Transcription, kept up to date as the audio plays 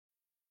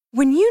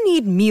When you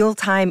need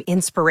mealtime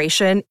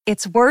inspiration,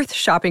 it's worth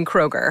shopping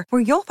Kroger,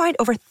 where you'll find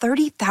over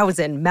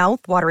 30,000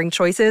 mouth-watering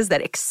choices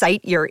that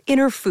excite your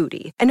inner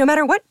foodie. And no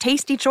matter what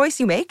tasty choice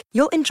you make,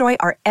 you'll enjoy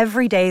our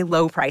everyday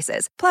low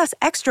prices, plus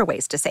extra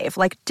ways to save,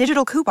 like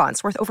digital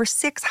coupons worth over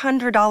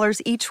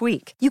 $600 each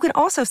week. You can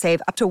also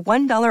save up to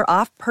 $1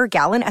 off per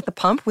gallon at the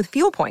pump with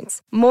fuel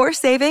points. More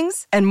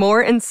savings and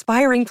more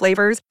inspiring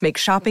flavors make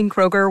shopping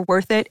Kroger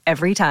worth it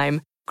every time.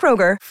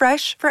 Kroger,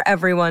 fresh for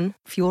everyone.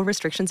 Fuel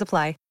restrictions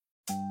apply.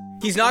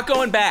 He's not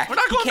going back. We're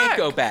not going back. He can't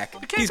go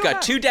back. He's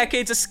got 2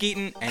 decades of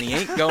skeeting, and he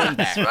ain't going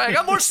back. Right, I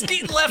got more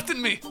skeeting left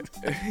in me.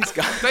 He's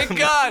got Thank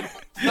God.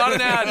 Not an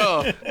ad.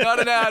 Oh,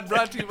 not an ad.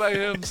 Brought to you by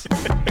Hims.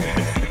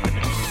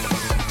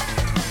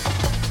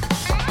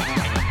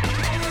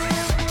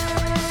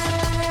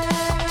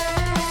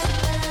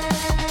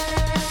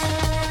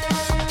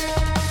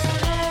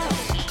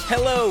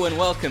 Hello and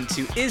welcome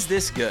to Is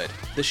This Good?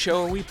 The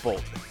show where we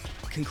boldly,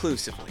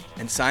 conclusively,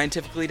 and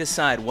scientifically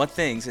decide what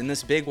things in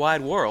this big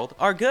wide world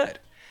are good.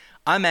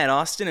 I'm Matt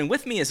Austin, and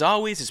with me as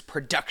always is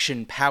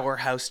production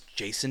powerhouse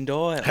Jason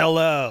Doyle.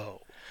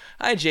 Hello.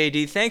 Hi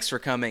JD, thanks for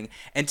coming.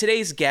 And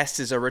today's guest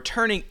is a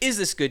returning Is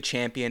This Good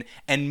champion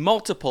and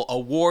multiple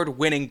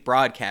award-winning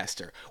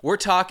broadcaster. We're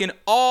talking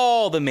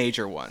all the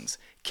major ones.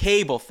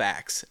 Cable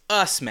Facts,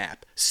 USMAP,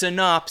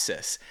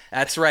 Synopsis.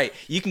 That's right.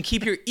 You can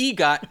keep your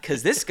EGOT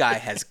because this guy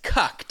has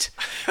cucked.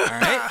 All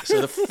right?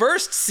 So the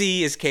first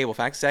C is Cable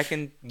Facts,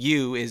 second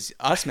U is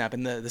USMAP,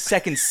 and the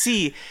second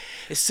C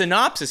is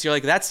Synopsis. You're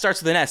like, that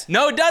starts with an S.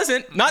 No, it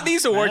doesn't. Not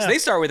these awards. They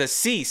start with a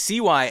C,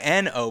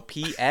 Cynopsis.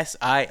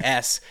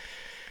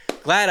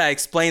 Glad I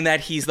explained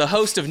that. He's the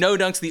host of No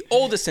Dunks, the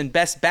oldest and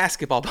best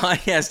basketball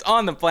podcast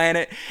on the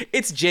planet.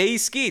 It's Jay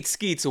Skeets.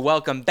 Skeets,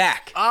 welcome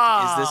back.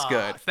 Is This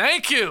Good?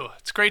 Thank you.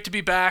 It's great to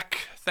be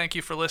back. Thank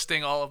you for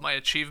listing all of my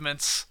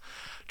achievements.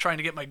 Trying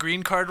to get my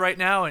green card right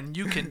now, and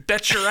you can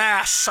bet your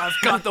ass I've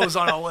got those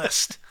on a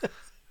list.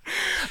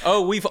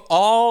 Oh, we've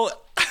all...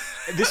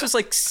 This was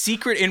like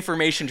secret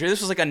information.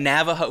 This was like a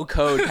Navajo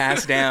code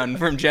passed down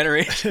from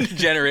generation to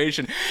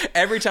generation.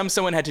 Every time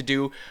someone had to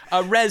do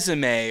a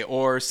resume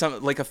or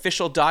some like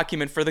official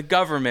document for the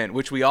government,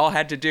 which we all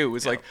had to do, it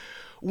was like,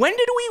 when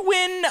did we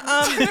win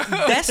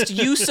best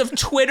use of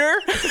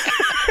Twitter?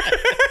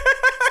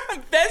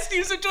 Best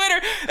use of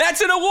Twitter.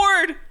 That's an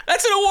award.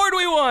 That's an award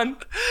we won.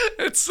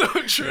 It's so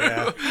true.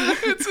 Yeah.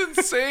 It's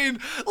insane.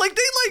 Like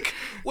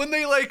when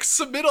they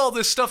submit all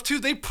this stuff too,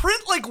 they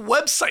print like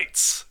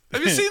websites.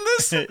 Have you seen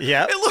this?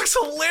 Yeah. It looks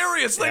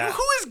hilarious. Like,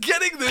 who is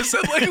getting this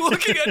and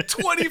looking at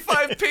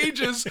 25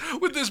 pages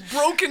with this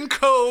broken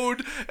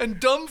code and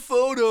dumb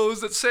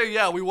photos that say,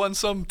 yeah, we won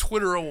some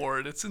Twitter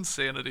award. It's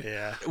insanity.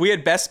 Yeah. We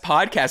had best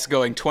podcast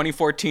going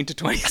 2014 to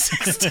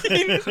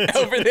 2016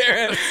 over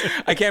there.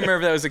 I can't remember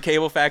if that was a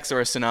Cable Facts or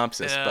a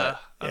Synopsis,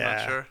 but I'm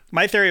not sure.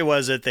 My theory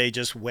was that they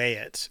just weigh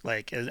it,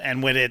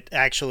 and when it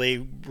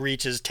actually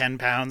reaches 10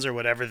 pounds or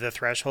whatever the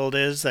threshold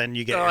is, then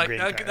you get your green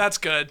card. That's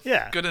good.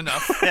 Yeah. Good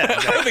enough. Yeah,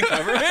 exactly. The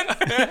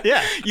government?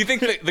 Yeah. You think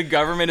that the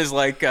government is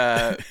like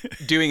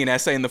doing an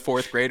essay in the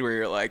 4th grade where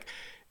you're like,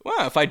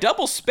 wow, if I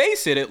double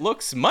space it, it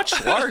looks much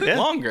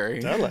longer.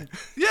 Totally.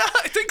 Yeah,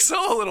 I think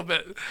so a little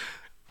bit.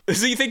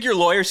 So you think your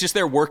lawyer's just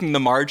there working the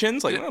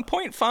margins? Like,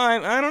 0.5,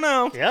 I don't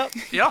know. Yep.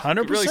 Yeah.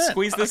 100%. Really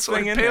squeeze this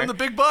thing in pay there. them the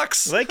big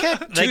bucks. They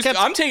kept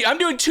I'm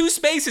doing 2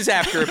 spaces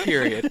after a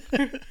period.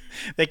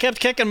 They kept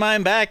kicking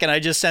mine back, and I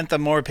just sent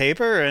them more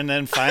paper, and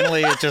then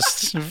finally it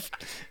just,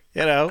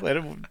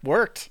 it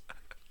worked.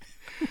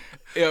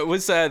 It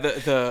was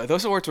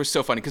those awards were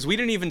so funny because we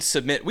didn't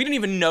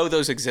even know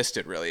those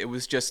existed really. It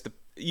was just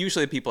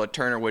usually the people at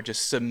Turner would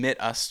just submit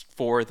us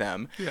for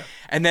them. Yeah.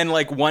 And then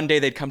one day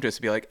they'd come to us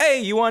and be like, hey,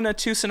 you won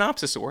 2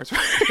 Synopsis awards.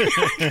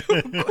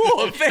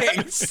 Cool,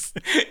 thanks.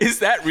 Is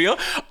that real?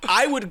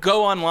 I would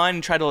go online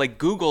and try to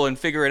Google and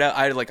figure it out.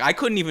 I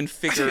couldn't even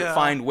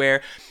find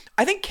where.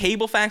 I think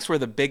Cable Facts were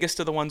the biggest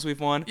of the ones we've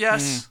won.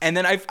 Yes. And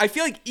then I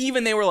feel like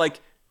even they were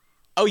like,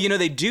 oh,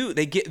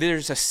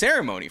 there's a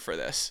ceremony for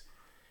this.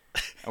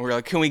 And we're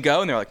like, can we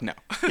go? And they're like, no.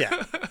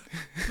 Yeah.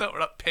 No, we're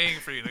not paying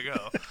for you to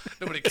go.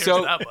 Nobody cares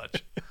that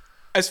much.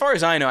 As far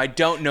as I know, I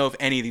don't know if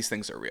any of these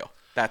things are real.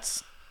 Well,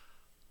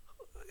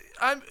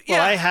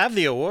 I have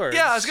the awards.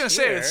 Yeah, I was going to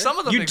say, some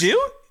of them... You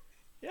do?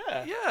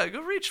 Yeah. Yeah,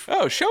 go reach for it.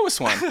 Oh, show us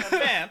one.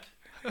 Vamp.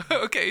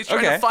 Okay, he's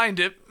trying to find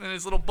it in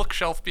his little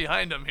bookshelf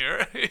behind him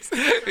here. He's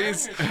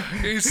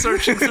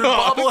searching through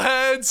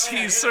bobbleheads.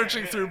 He's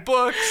searching through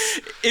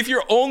books. If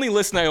you're only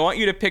listening, I want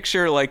you to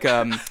picture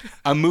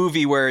a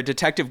movie where a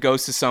detective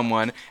goes to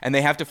someone and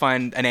they have to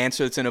find an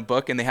answer that's in a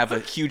book, and they have a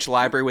huge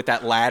library with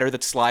that ladder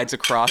that slides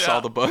across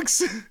all the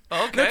books.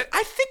 Okay.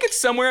 I think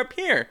it's somewhere up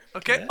here.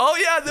 Okay. Yeah. Oh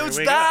yeah, there was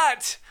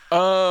that.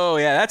 Oh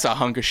yeah, that's a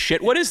hunk of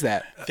shit. What is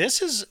that?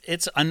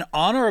 It's an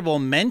honorable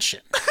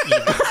mention.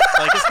 Even.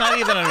 It's not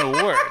even an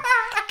award.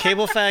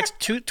 Cable Facts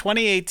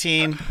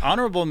 2018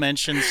 honorable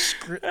mention.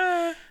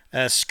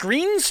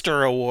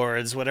 Screenster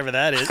Awards, whatever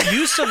that is.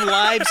 Use of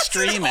live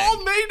streaming. It's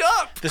all made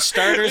up. The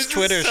Starters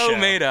Twitter show.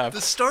 Made up.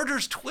 The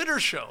Starters Twitter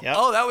show. Yep.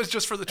 Oh, that was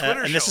just for the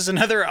Twitter show. And this is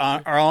another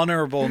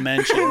honorable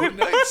mention.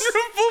 Nice.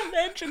 Honorable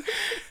mention.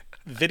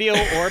 Video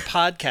or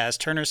podcast,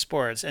 Turner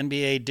Sports,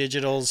 NBA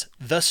Digital's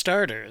The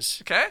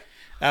Starters. Okay.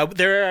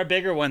 There are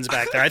bigger ones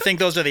back there. I think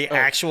those are the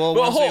actual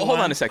ones. Well, hold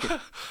on a second.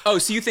 Oh,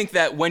 so you think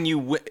that when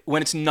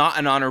it's not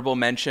an honorable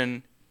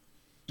mention,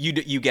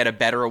 you get a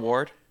better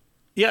award?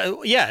 Yeah,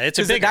 it's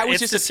a bigger. That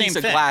was it's just the a piece same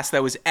of thing. glass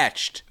that was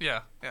etched.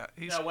 Yeah.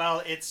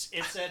 Well, it's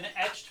an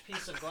etched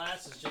piece of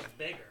glass. It's just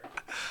bigger.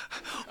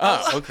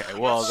 Oh, okay.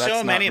 Well, that's so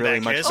not many really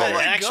back much here. better. Oh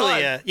my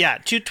Actually,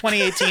 God.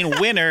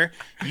 2018 winner,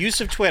 use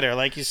of Twitter,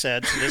 like you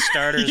said, so the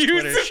Starters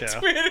Twitter show.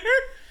 Twitter.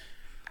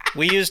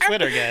 We use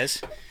Twitter,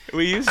 guys.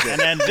 We used it. And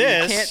then You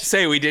this, can't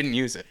say we didn't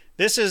use it.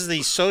 this is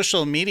the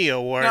social media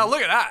award. Now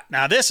look at that.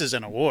 Now this is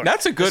an award.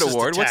 That's a good This is the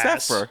award. What's that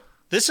TAS. for?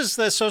 This is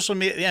the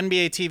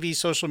NBA TV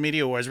social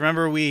media awards.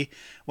 Remember, when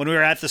we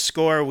were at the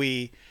Score,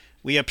 we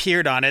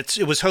appeared on it.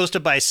 It was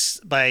hosted by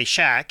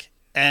Shaq,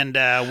 and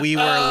we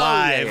were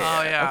live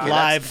yeah. Okay,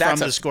 live that's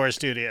from a- the Score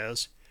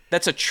studios.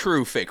 That's a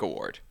true fake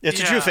award. It's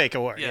a Yeah. true fake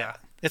award. Yeah.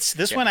 Yeah.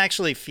 This one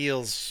actually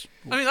feels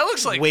I mean, that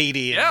looks like weighty.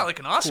 Yeah, and like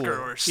an Oscar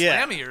cool. or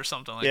Yeah. Slammy or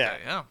something like Yeah. that.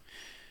 Yeah.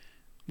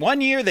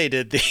 One year they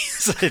did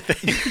these, I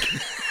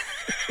think.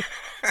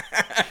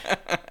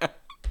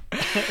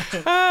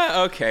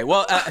 Okay.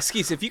 Well,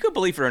 Skeets, if you could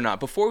believe it or not,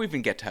 before we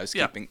even get to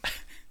housekeeping,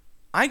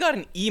 I got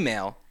an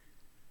email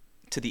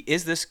to the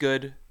Is This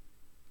Good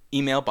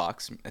email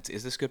box. That's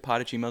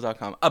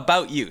isthisgoodpod@gmail.com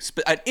about you.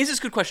 An Is This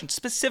Good question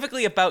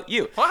specifically about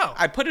you. Wow.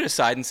 I put it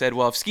aside and said,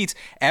 well, if Skeets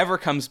ever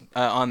comes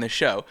on the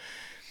show,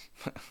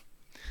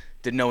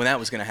 didn't know when that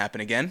was going to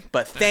happen again,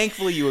 but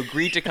thankfully you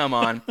agreed to come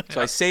on.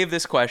 So I saved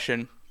this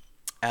question.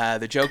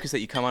 The joke is that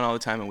you come on all the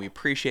time, and we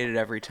appreciate it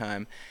every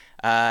time.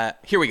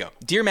 Here we go.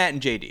 Dear Matt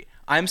and JD,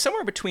 I'm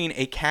somewhere between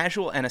a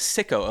casual and a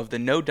sicko of the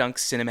No Dunks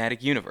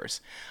cinematic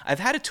universe. I've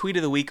had a tweet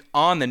of the week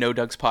on the No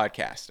Dunks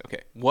podcast.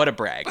 Okay, what a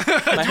brag. Do you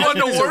want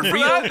an award for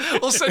that?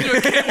 We'll send you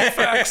a cable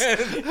fax.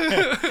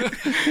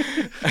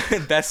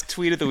 Best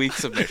tweet of the week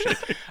submission.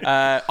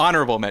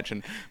 Honorable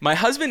mention. My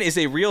husband is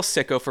a real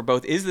sicko for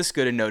both Is This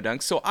Good and No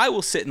Dunks, so I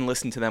will sit and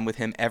listen to them with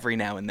him every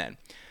now and then.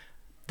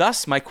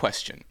 Thus, my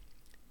question.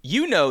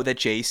 You know that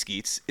Jay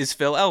Skeets is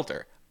Phil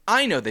Elder.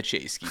 I know that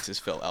Jay Skeets is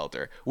Phil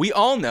Elder. We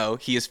all know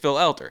he is Phil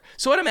Elder.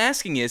 So what I'm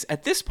asking is,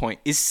 at this point,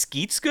 is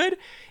Skeets good?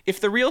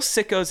 If the real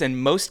sickos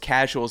and most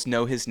casuals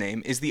know his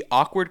name, is the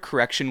awkward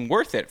correction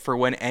worth it for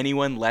when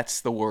anyone lets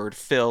the word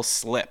Phil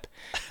slip?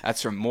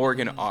 That's from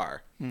Morgan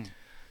R.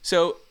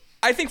 So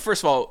I think,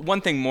 first of all, one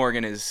thing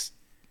Morgan is,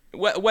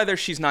 whether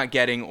she's not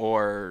getting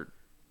or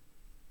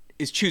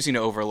is choosing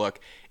to overlook,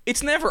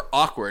 it's never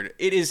awkward.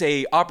 It is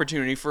a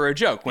opportunity for a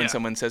joke when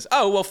someone says,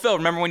 "Oh, well, Phil,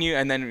 remember when you?"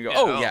 And then you go,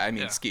 "Oh, yeah, I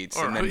mean Skeets."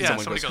 Or, And then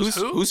someone somebody goes,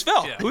 who? "Who's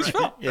Phil? Yeah, Who's right.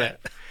 Phil?" Yeah.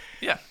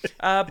 Yeah.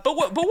 But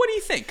what do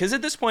you think? Because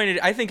at this point,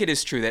 I think it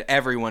is true that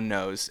everyone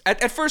knows.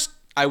 At first,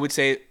 I would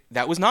say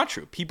that was not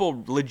true.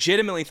 People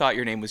legitimately thought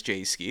your name was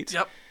Jay Skeets.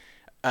 Yep.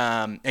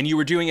 And you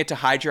were doing it to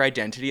hide your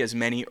identity, as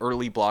many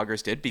early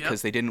bloggers did,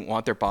 because they didn't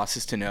want their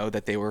bosses to know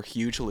that they were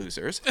huge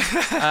losers.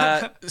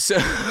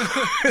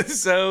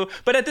 So,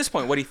 but at this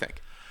point, what do you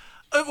think?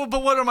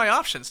 But what are my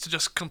options? To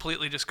just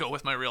completely just go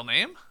with my real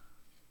name?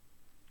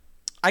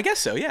 I guess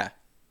so, yeah.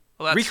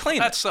 Well, Reclaim it.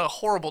 that's a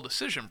horrible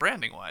decision,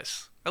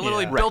 branding-wise. I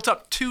literally Yeah. built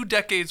up 2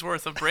 decades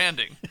worth of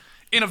branding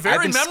in a very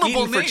I've been memorable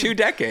skeeting name. for 2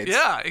 decades.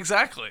 Yeah,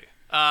 exactly.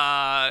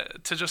 To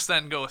just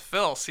then go with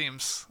Phil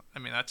seems... I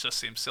mean, that just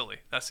seems silly.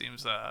 That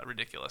seems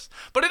ridiculous.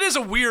 But it is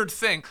a weird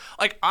thing.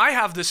 Like, I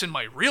have this in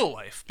my real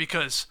life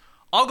because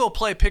I'll go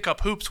play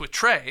pickup hoops with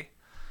Trey,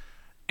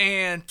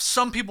 and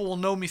some people will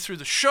know me through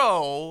the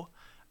show.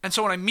 And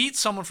so when I meet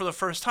someone for the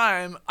first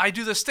time, I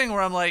do this thing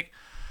where I'm like,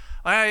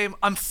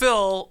 I'm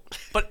Phil,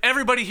 but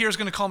everybody here is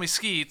going to call me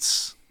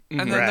Skeets. And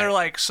then Right. they're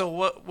like, so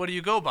what do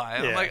you go by?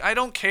 And I'm Yeah. like, I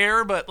don't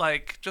care, but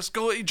like, just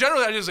go.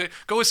 Generally, I just say,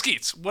 go with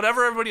Skeets.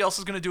 Whatever everybody else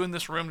is going to do in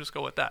this room, just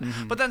go with that.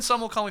 But then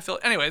some will call me Phil.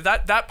 Anyway,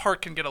 that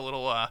part can get a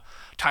little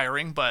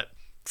tiring. But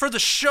for the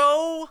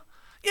show,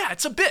 yeah,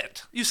 it's a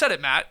bit. You said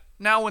it, Matt.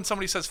 Now when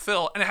somebody says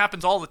Phil, and it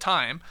happens all the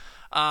time,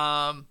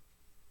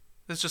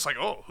 it's just like,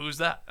 oh, who's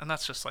that? And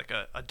that's just like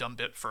a dumb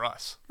bit for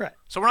us. Right.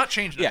 So we're not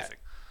changing Yeah. anything.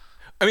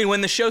 I mean,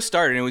 when the show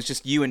started, it was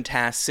just you and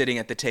Tass sitting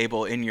at the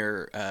table in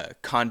your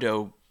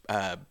condo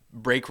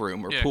break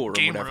room or Yeah, pool room,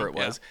 game whatever room, it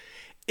was.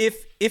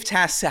 If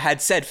Tass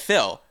had said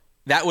Phil,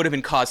 that would have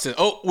been cause to,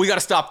 oh, we got to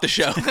stop the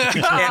show. We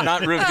can't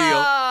not reveal.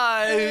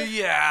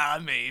 Yeah,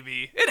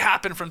 maybe. It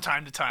happened from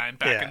time to time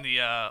back Yeah. in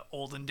the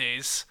olden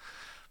days.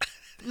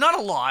 Not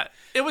a lot.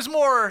 It's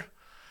more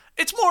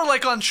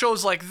like on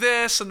shows like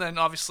this, and then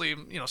obviously,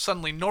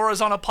 suddenly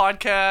Nora's on a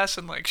podcast,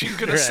 and like she's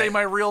gonna say Right.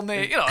 my real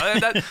name.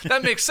 And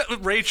that makes sense.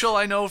 Rachel,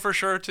 I know for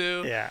sure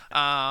too. Yeah.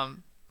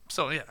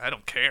 So yeah, I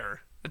don't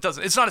care.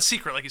 It's not a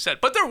secret, like you said.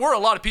 But there were a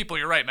lot of people.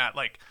 You're right, Matt.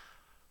 Like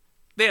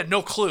they had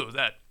no clue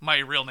that my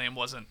real name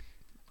wasn't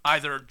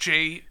either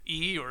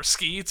J.E. or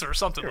Skeets or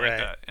something like Right.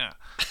 that. Yeah.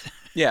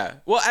 Yeah.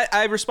 Well,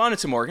 I responded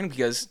to Morgan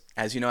because,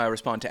 as you know, I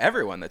respond to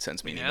everyone that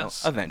sends me an email.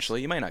 Yes.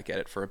 Eventually. You might not get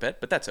it for a bit,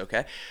 but that's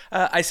okay.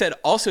 I said,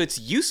 also, it's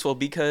useful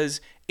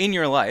because in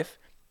your life,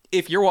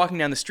 if you're walking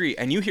down the street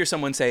and you hear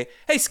someone say,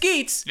 hey,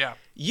 Skeets,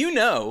 you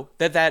know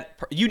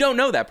you don't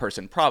know that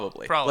person,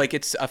 probably. Like,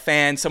 it's a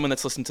fan, someone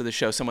that's listened to the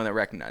show, someone that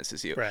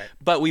recognizes you. Right.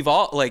 But we've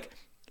all, like,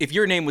 if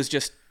your name was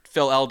just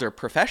Phil Elder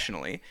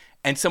professionally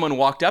and someone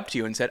walked up to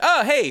you and said,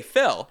 oh, hey,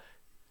 Phil,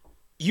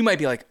 you might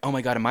be like, oh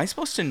my God, am I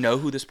supposed to know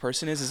who this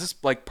person is? Is this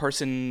like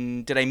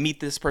person, did I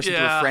meet this person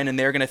through a friend and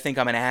they're going to think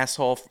I'm an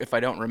asshole if I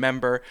don't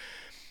remember?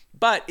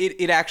 But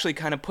it actually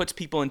kind of puts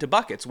people into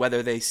buckets,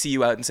 whether they see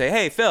you out and say,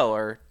 hey, Phil,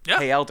 or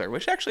hey, Elder,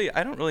 which actually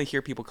I don't really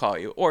hear people call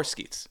you, or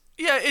Skeets.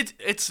 Yeah,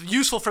 it's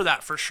useful for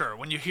that for sure.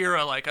 When you hear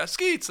a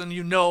Skeets and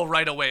you know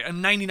right away,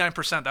 and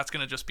 99% that's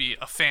going to just be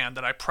a fan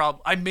that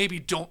I maybe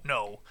don't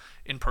know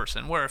in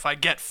person. Where if I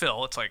get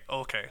Phil, it's like,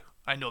 okay,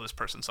 I know this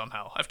person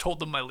somehow. I've told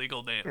them my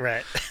legal name.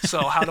 Right.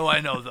 So how do I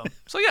know them?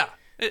 So yeah,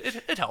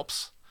 it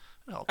helps.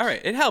 It helps. All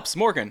right, it helps.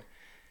 Morgan,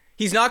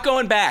 he's not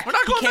going back. We're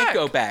not going he can't back.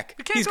 Go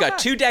back. He's got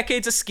 2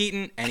 decades of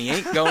skeeting, and he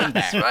ain't going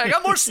back. Right, I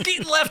got more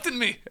skeeting left in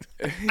me.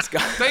 He's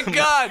got. Thank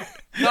God.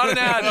 Not an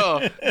ad.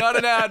 Not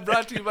an ad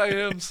brought to you by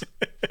Hims.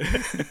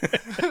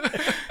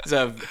 It's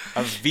a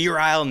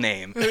virile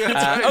name.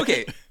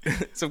 Okay,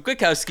 some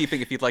quick housekeeping.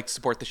 If you'd like to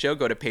support the show,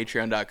 go to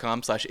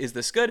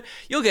patreon.com/isthisgood.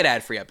 You'll get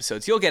ad-free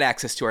episodes. You'll get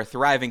access to our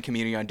thriving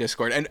community on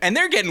Discord. And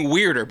they're getting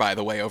weirder, by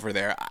the way, over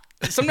there.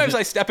 Sometimes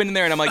I step in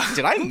there and I'm like,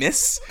 did I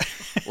miss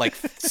like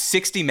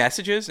 60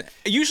 messages?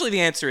 Usually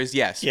the answer is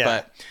yes.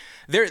 Yeah.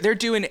 But they're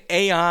doing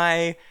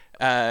AI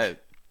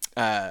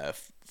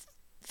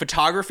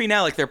photography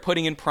now. Like, they're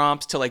putting in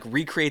prompts to like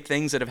recreate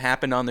things that have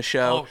happened on the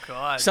show. Oh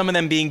God. Some of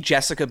them being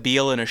Jessica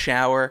Biel in a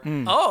shower.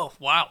 Oh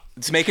wow.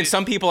 It's making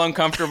some people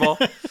uncomfortable.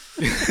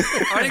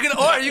 Are you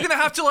gonna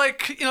have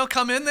to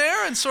come in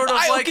there and sort of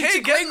hey,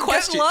 get in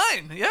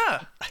line?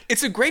 Yeah.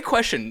 It's a great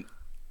question.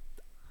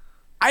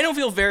 I don't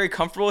feel very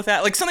comfortable with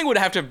that. Like, something would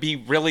have to be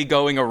really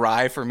going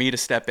awry for me to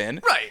step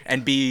in, right,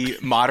 and be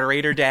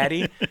moderator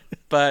daddy.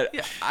 But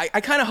yeah.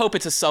 I kind of hope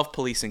it's a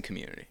self-policing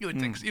community. You would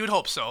think so. You would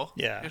hope so.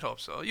 Yeah. You'd hope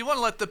so. You want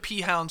to let the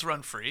pea hounds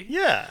run free.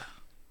 Yeah.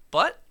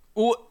 But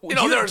do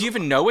you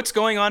even know what's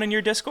going on in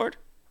your Discord?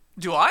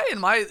 Do I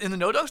in the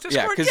No Dogs Discord?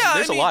 Yeah, because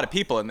there's a lot of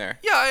people in there.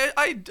 Yeah,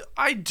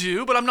 I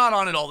do, but I'm not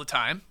on it all the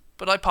time.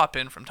 But I pop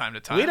in from time to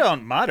time. We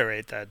don't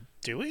moderate that,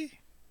 do we?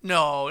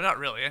 No, not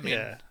really. I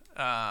mean,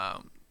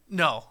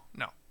 no.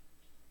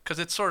 Because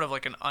it's sort of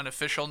like an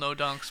unofficial No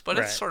Dunks, but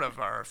it's sort of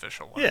our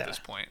official one at this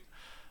point.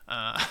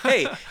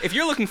 Hey, if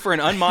you're looking for an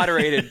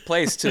unmoderated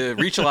place to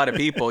reach a lot of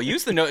people,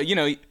 use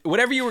the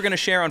whatever you were going to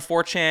share on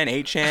 4chan,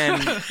 8chan,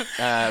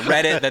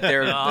 Reddit that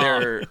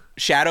they're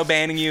shadow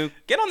banning you.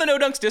 Get on the No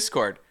Dunks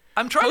Discord.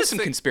 I'm trying Post to some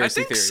think. conspiracy I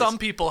think theories. some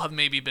people have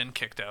maybe been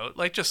kicked out,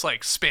 like just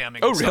like spamming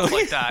Oh, and stuff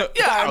really? like that.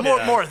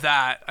 Yeah, more of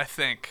that, I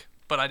think.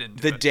 But I didn't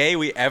do The it. day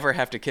we ever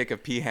have to kick a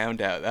pea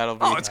hound out, that'll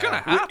be... Oh, it's going to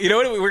happen. You know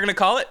what we're going to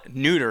call it?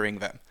 Neutering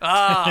them.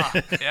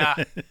 Yeah.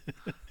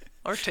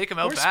 Or take them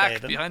out Or back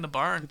spay them. behind the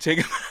barn. Take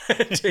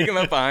them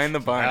up behind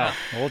the barn. Wow,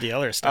 old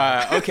Yeller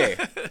stuff. Okay.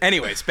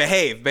 Anyways,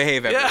 behave,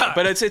 everyone. Yeah.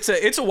 But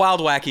it's a wild,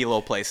 wacky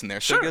little place in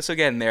there. So, Sure. so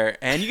get in there,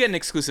 and you get an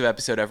exclusive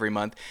episode every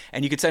month.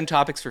 And you can send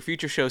topics for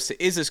future shows to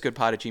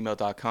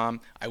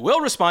isthisgoodpod@gmail.com. I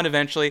will respond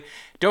eventually.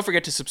 Don't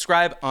forget to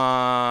subscribe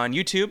on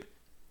YouTube,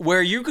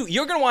 where you're going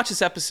to watch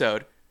this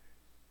episode.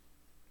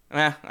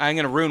 I'm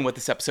going to ruin what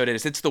this episode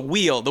is. It's The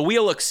Wheel. The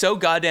Wheel looks so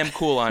goddamn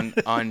cool on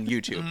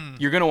YouTube.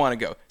 You're going to want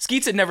to go.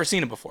 Skeets had never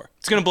seen it before.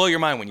 It's going to blow your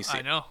mind when you see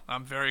it. I know.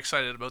 I'm very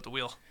excited about The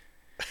Wheel.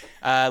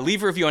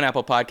 Leave a review on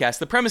Apple Podcasts.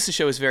 The premise of the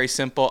show is very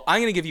simple.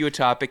 I'm going to give you a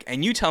topic,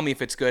 and you tell me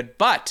if it's good.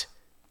 But,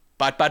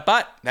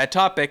 that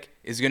topic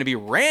is going to be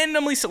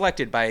randomly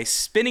selected by a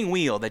spinning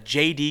wheel that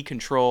JD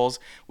controls.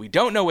 We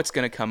don't know what's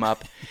going to come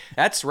up.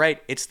 That's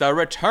right. It's the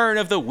return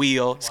of the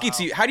wheel. Wow.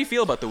 Skeets, how do you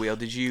feel about the wheel?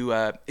 Did you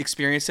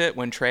experience it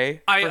when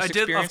Trey I first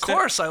did, experienced of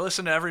course. I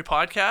listened to every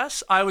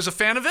podcast. I was a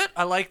fan of it.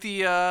 I like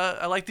the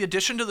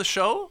addition to the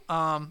show.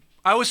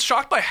 I was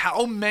shocked by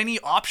how many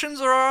options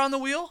there are on the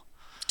wheel.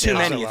 Too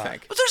many, you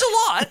think? But there's a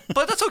lot,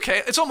 but that's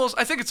okay.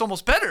 I think it's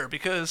almost better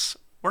because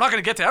we're not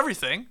going to get to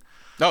everything.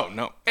 No,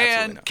 absolutely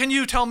and not. Can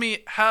you tell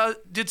me how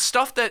did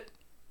stuff that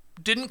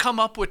didn't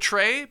come up with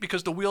Trey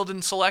because the wheel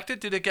didn't select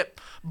it, did it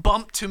get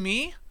bumped to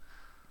me?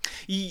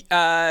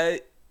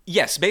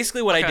 Yes.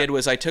 Basically what I did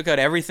was I took out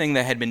everything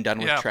that had been done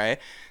with Trey.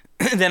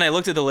 Then I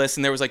looked at the list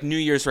and there was like New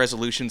Year's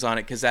resolutions on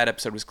it because that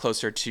episode was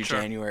closer to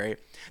January.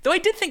 Though I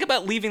did think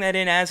about leaving that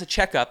in as a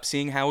checkup,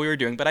 seeing how we were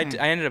doing, but I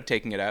ended up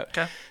taking it out.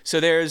 Okay. So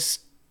there's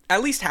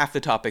at least half the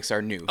topics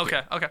are new.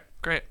 Okay,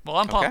 great. Well,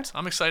 I'm pumped.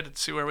 I'm excited to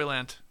see where we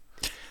land.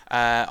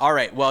 All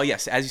right. Well,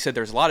 yes, as you said,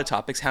 there's a lot of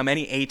topics. How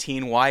many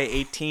 18? Why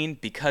 18?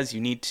 Because you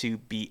need to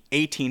be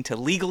 18 to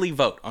legally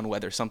vote on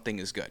whether something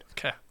is good.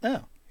 Okay.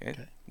 Oh.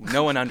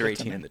 No one under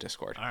 18 in the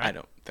Discord. Right. I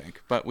don't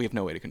think, but we have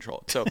no way to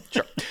control it. So,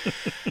 sure.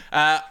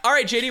 All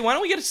right, JD, why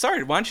don't we get it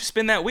started? Why don't you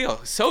spin that wheel?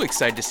 So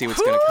excited to see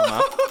what's going to come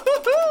up.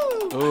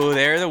 Oh,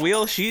 there the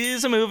wheel.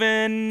 She's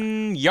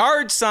a-moving.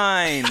 Yard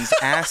signs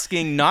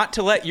asking not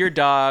to let your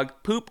dog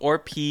poop or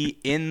pee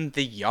in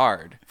the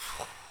yard.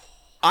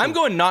 I'm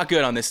going not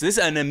good on this. This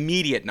is an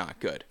immediate not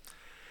good.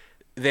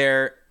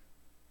 They're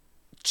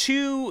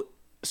too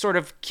sort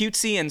of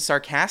cutesy and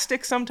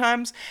sarcastic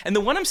sometimes. And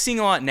the one I'm seeing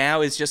a lot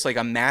now is just like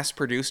a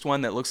mass-produced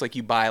one that looks like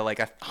you buy like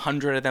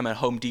 100 of them at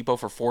Home Depot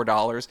for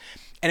 $4.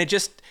 And it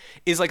just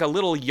is like a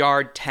little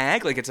yard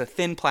tag. Like it's a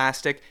thin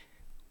plastic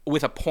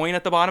with a point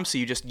at the bottom. So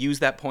you just use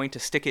that point to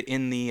stick it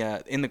in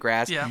the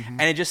grass. Yeah. Mm-hmm.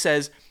 And it just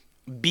says,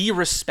 be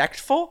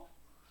respectful.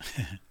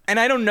 And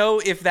I don't know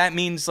if that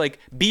means like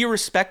be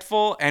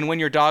respectful and when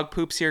your dog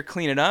poops here,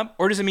 clean it up.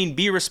 Or does it mean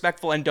be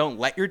respectful and don't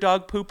let your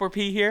dog poop or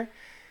pee here?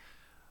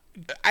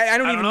 I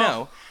don't even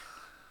know.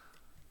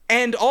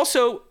 And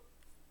also,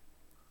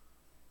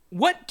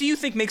 what do you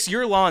think makes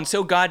your lawn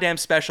so goddamn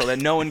special that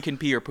no one can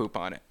pee or poop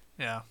on it?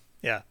 Yeah.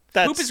 Yeah.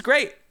 Poop is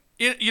great.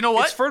 You know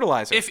what? It's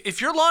fertilizer.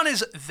 If your lawn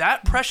is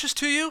that precious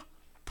to you,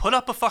 put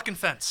up a fucking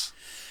fence.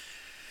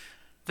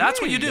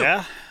 That's what you do.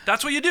 Yeah.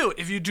 That's what you do.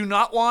 If you do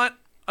not want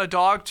a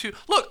dog to...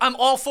 Look, I'm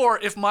all for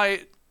if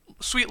my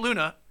sweet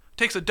Luna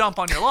takes a dump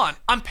on your lawn,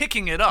 I'm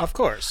picking it up. Of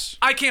course.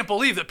 I can't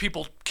believe that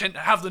people can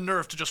have the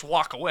nerve to just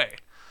walk away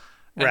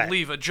and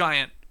leave a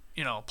giant,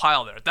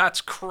 pile there.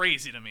 That's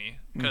crazy to me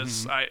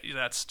because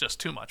that's just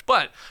too much.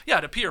 But yeah,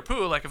 to pee or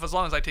poo, like if as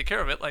long as I take care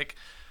of it, like,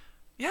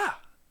 yeah,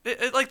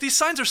 like these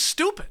signs are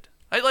stupid.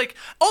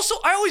 Also,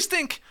 I always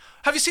think,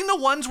 have you seen the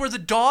ones where the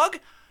dog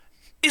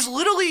is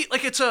literally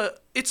like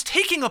it's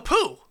taking a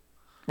poo?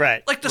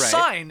 Right. Like the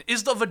sign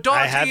is of a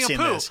dog taking a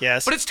poo. This,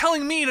 yes. But it's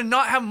telling me to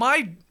not have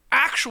my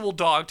actual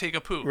dog take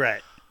a poo.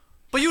 Right.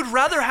 But you'd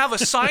rather have a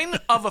sign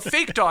of a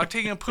fake dog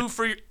taking a poo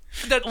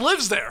that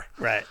lives there.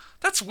 Right.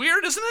 That's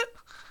weird, isn't it?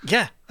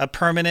 Yeah. A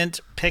permanent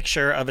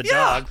picture of a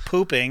dog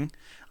pooping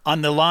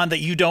on the lawn that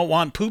you don't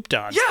want pooped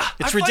on. Yeah.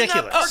 It's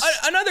ridiculous.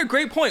 Another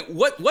great point.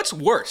 What's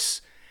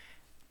worse?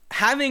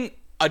 Having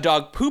a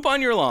dog poop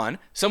on your lawn,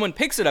 someone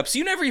picks it up so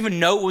you never even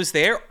know it was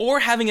there,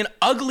 or having an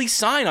ugly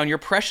sign on your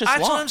precious lawn.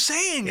 That's what I'm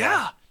saying,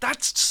 yeah.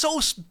 That's so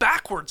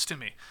backwards to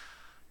me.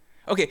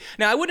 Okay,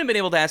 now I wouldn't have been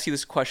able to ask you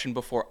this question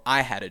before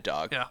I had a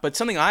dog, but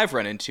something I've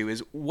run into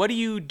is, what do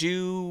you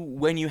do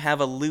when you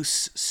have a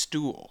loose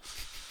stool?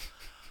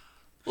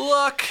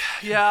 Look,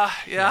 yeah.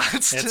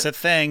 It's a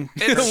thing.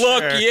 It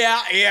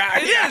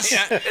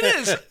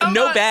is.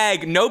 No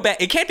bag.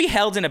 It can't be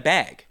held in a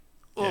bag.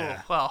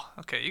 Oh, well,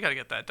 okay, you got to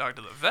get that dog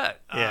to the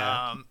vet.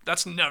 Yeah.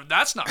 That's not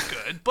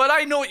good, but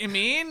I know what you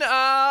mean.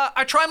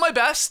 I try my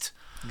best.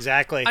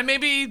 Exactly. I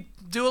maybe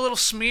do a little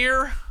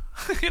smear,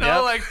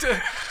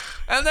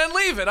 and then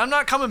leave it. I'm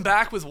not coming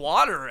back with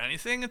water or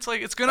anything. It's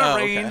like, it's going to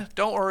rain. Okay.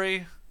 Don't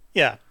worry.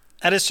 Yeah.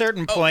 At a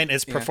certain point,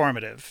 it's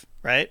performative,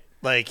 right?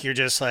 Like, you're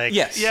just like,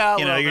 you're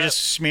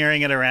just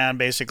smearing it around,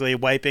 basically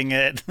wiping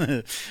it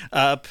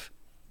up.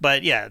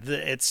 But yeah,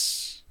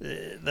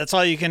 that's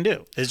all you can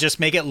do is just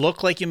make it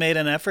look like you made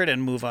an effort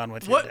and move on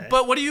with your day.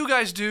 But what do you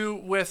guys do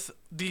with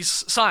these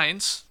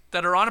signs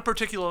that are on a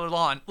particular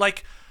lawn?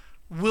 Like,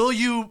 will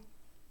you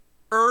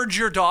urge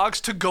your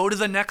dogs to go to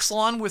the next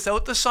lawn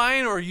without the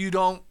sign, or you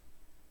don't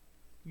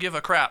give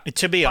a crap?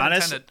 To be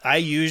honest, I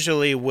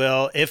usually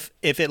will, if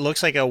it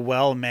looks like a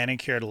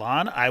well-manicured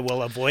lawn, I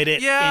will avoid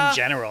it in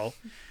general,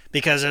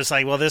 because it's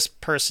like, well, this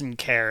person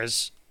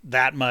cares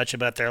that much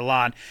about their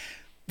lawn.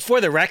 For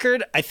the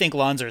record, I think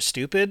lawns are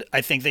stupid.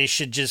 I think they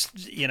should just,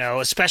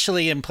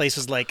 especially in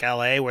places like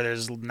LA where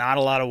there's not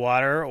a lot of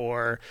water,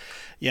 or,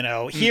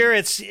 here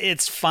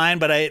it's fine,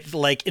 but I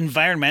like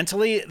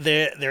environmentally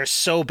they're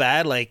so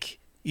bad. Like,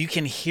 you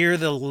can hear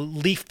the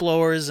leaf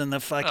blowers and the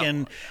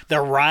fucking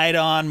the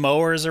ride-on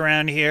mowers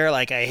around here.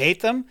 Like, I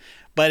hate them.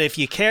 But if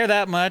you care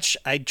that much,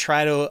 I'd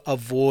try to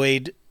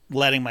avoid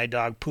letting my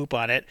dog poop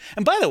on it.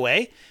 And by the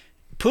way,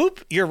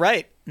 poop, you're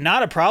right,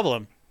 not a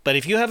problem. But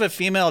if you have a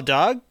female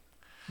dog,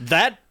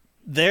 that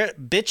their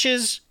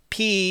bitches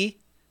pee,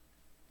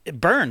 it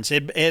burns.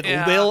 It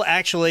will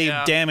actually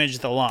damage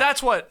the lawn.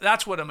 That's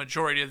what a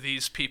majority of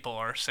these people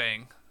are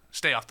saying.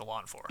 Stay off the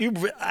lawn for.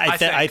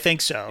 I think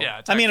so.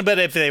 Yeah, I mean, but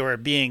if they were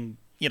being,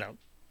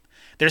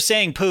 they're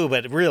saying poo,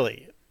 but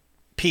really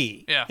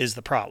pee is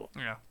the problem.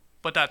 Yeah,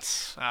 but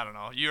that's, I don't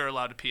know. You're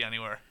allowed to pee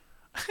anywhere.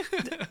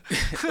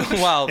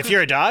 Well, if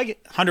you're a dog,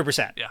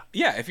 100%. Yeah.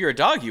 Yeah, if you're a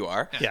dog, you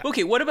are. Yeah.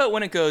 Okay, what about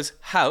when it goes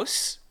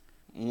house,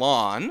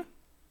 lawn,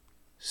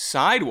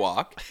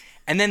 sidewalk,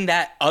 and then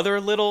that other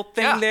little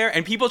thing there,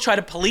 and people try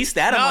to police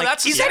that? I'm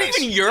like, is that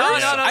even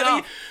yours? No. I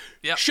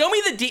mean, show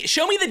me the deed.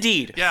 Show me the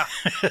deed. Yeah.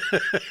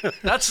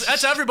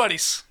 That's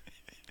everybody's.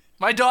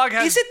 My dog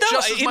has. Is it though?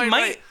 Just as my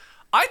right.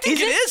 I think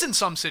it is in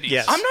some cities.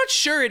 Yes. I'm not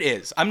sure it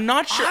is. I'm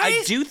not sure.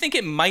 I do think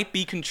it might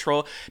be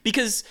control,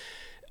 because,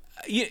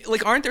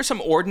 aren't there some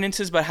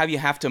ordinances about how you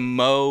have to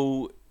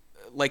mow,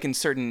 like in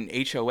certain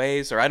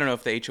HOAs, or I don't know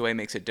if the HOA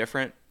makes it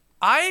different.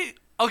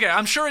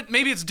 I'm sure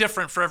maybe it's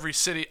different for every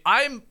city.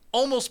 I'm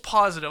almost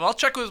positive. I'll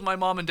check with my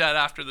mom and dad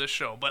after this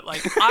show, but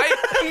like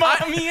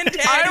Mommy and Daddy.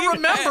 I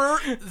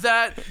remember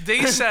that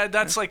they said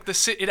that's like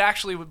it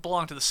actually would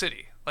belong to the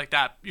city. Like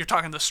that, you're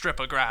talking the strip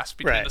of grass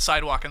between the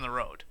sidewalk and the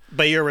road.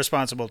 But you're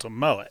responsible to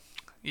mow it.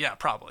 Yeah,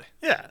 probably.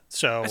 Yeah,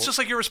 so it's just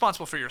like you're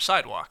responsible for your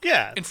sidewalk.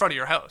 Yeah. In front of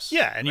your house.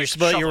 Yeah, and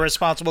like you're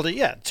responsible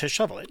to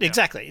shovel it. Yeah.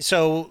 Exactly.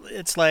 So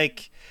it's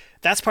like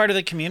that's part of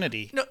the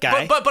community,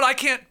 guy. But I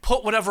can't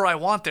put whatever I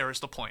want there.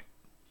 Is the point?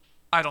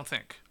 I don't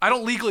think.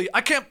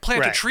 I can't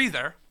plant a tree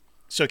there.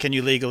 So can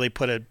you legally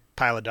put a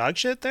pile of dog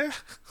shit there?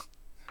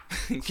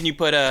 Can you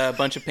put a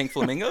bunch of pink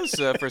flamingos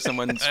for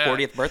someone's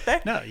 40th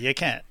birthday? No, you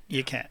can't.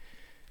 You can't.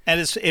 And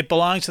it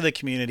belongs to the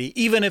community,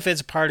 even if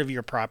it's part of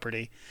your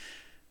property.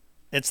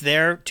 It's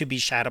there to be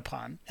shat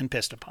upon and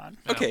pissed upon.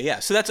 Okay, yeah.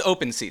 So that's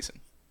open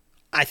season.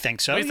 I think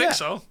so. I think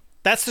so.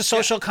 That's the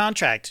social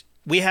contract.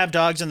 We have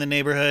dogs in the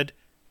neighborhood.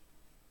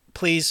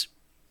 Please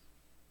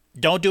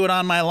don't do it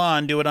on my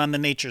lawn. Do it on the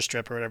nature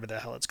strip or whatever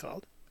the hell it's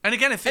called. And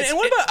again, and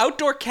what about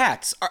outdoor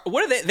cats?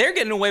 What are they? They're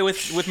getting away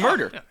with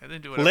murder. Yeah, they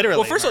do literally.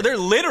 Well, first of all, they're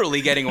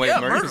literally getting away with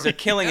murder because they're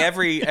killing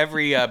every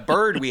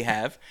bird we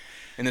have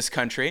in this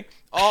country.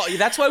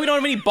 That's why we don't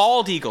have any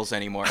bald eagles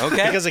anymore,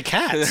 okay? Because of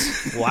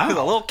cats. Wow.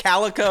 The little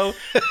calico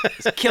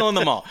is killing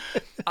them all.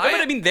 But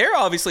I mean, they're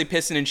obviously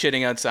pissing and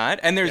shitting outside.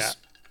 And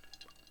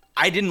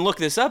I didn't look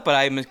this up, but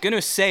I'm going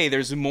to say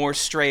there's more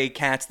stray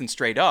cats than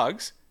stray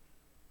dogs.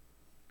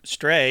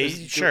 Stray,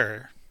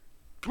 sure.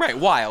 Right,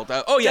 wild.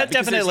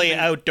 Definitely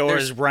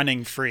outdoors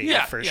running free,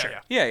 for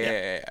sure.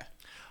 Yeah.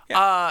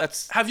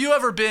 Have you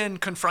ever been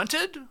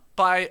confronted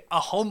by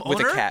a homeowner? With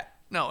a cat?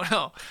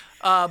 No.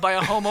 By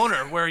a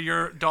homeowner where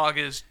your dog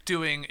is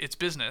doing its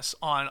business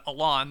on a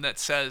lawn that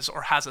says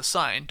or has a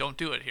sign, "Don't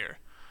do it here."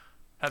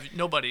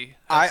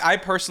 I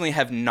personally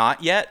have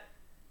not yet.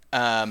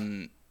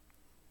 No,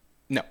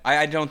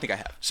 I don't think I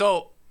have.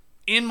 So,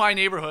 in my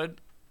neighborhood,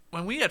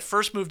 when we had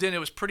first moved in, it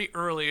was pretty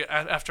early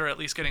after at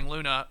least getting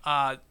Luna.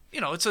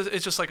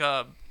 It's just like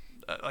a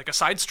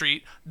side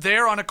street.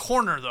 There on a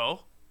corner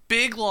though,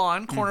 big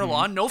lawn, corner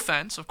lawn, no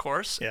fence, of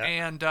course,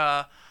 and.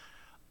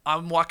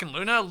 I'm walking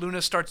Luna.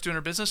 Luna starts doing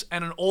her business,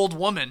 and an old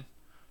woman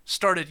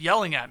started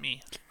yelling at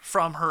me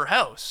from her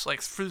house,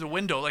 like through the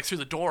window, like through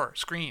the door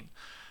screen.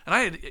 And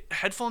I had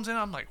headphones in.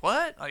 I'm like,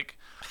 what? I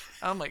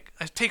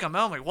take them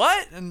out. I'm like,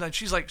 what? And then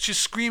she's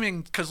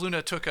screaming because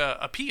Luna took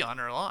a pee on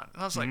her lawn.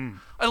 And I was like,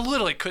 I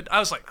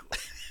was like, what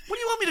do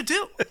you want me to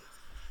do?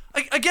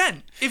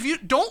 Again, if you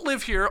don't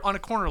live here on a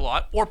corner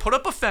lot or put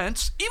up a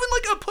fence, even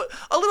like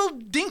a little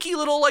dinky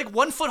little like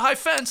 1 foot high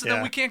fence, and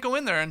then we can't go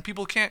in there and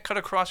people can't cut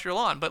across your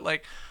lawn. But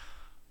like,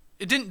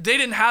 they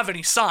didn't have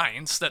any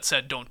signs that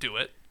said don't do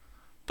it.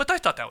 But I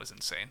thought that was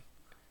insane.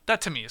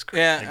 That to me is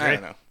crazy. Yeah, I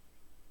don't know.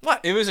 What?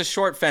 If it was a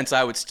short fence,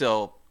 I would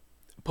still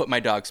put my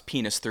dog's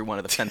penis through one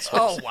of the fence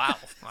hooks. Oh wow,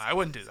 I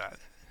wouldn't do that.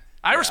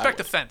 I respect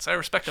a fence. I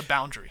respect a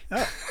boundary.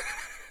 Oh.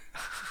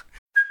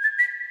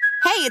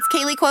 Hey, it's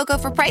Kaylee Cuoco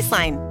for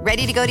Priceline.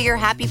 Ready to go to your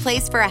happy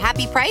place for a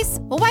happy price?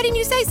 Well, why didn't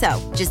you say so?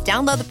 Just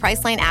download the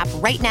Priceline app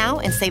right now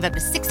and save up to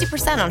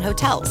 60% on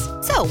hotels.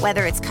 So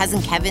whether it's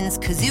Cousin Kevin's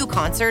Kazoo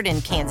Concert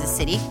in Kansas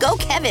City, go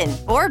Kevin,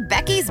 or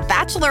Becky's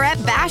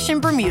Bachelorette Bash in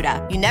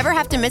Bermuda, you never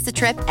have to miss a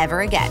trip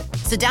ever again.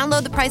 So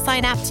download the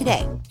Priceline app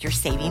today. Your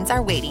savings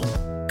are waiting.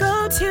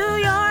 Go to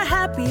your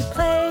happy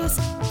place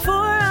for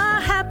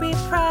a happy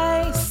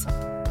price.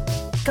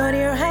 Go to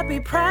your happy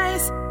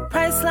price,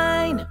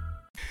 Priceline.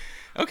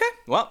 Okay,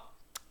 well,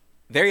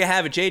 there you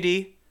have it,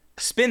 JD.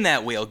 Spin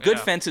that wheel. Good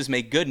fences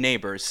make good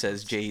neighbors,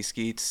 says J.E.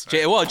 Skeets.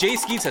 J.E.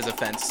 Skeets has a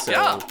fence. So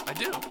yeah, I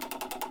do.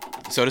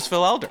 So does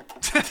Phil Elder.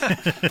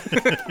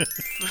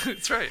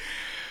 That's right.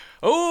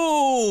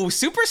 Oh,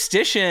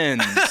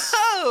 superstitions.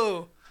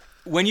 Oh.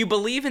 When you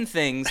believe in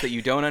things that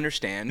you don't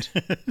understand,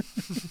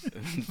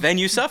 then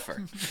you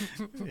suffer.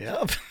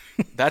 Yep.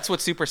 That's what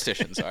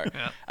superstitions are.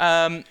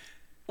 Yeah.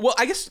 Well,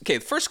 I guess, okay,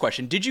 first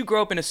question. Did you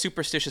grow up in a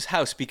superstitious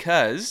house?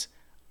 Because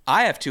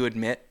I have to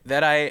admit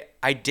that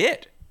I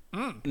did.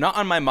 Not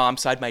on my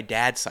mom's side, my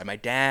dad's side. My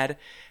dad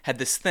had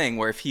this thing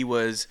where if he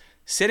was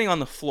sitting on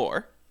the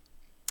floor,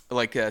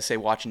 like, say,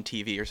 watching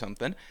TV or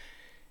something,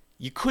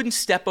 you couldn't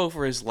step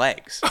over his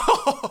legs.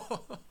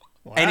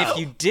 Wow. And if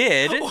you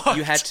did,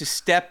 you had to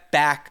step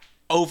back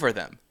over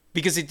them.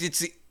 Because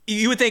it's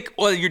you would think,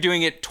 well, you're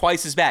doing it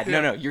twice as bad.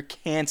 No, you're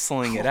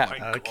canceling it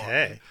out.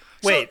 Okay.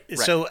 Wait,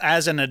 so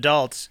as an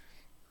adult,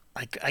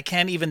 I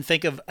can't even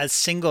think of a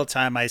single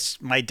time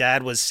my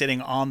dad was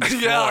sitting on the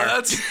floor,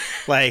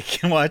 that's like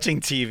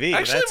watching TV.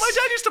 Actually, my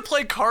dad used to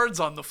play cards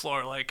on the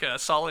floor, like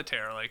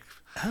solitaire, like.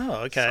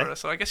 Oh, okay. Sort of,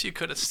 so I guess you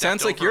could have.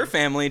 Sounds like your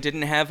family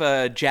didn't have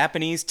a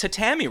Japanese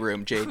tatami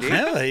room, JD.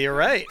 No, you're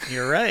right.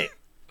 You're right.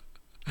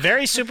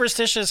 Very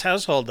superstitious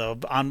household though,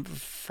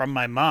 from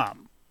my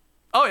mom.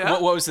 Oh yeah.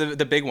 What was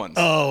the big ones?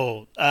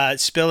 Oh,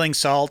 spilling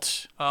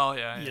salt. Oh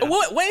yeah.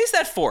 What is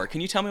that for? Can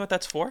you tell me what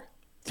that's for?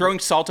 Throwing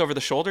salt over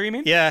the shoulder, you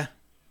mean? Yeah.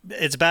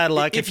 It's bad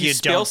luck if you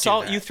spill don't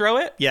salt, do you throw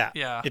it? Yeah.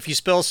 Yeah. If you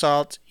spill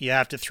salt, you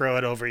have to throw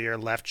it over your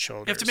left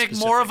shoulder. You have to make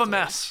more of a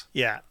mess.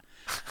 Yeah.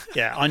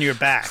 Yeah, on your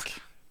back.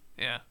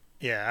 Yeah.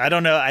 Yeah, I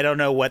don't know. I don't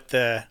know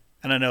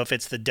if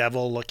it's the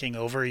devil looking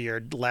over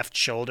your left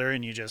shoulder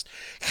and you just,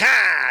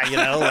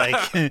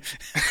 like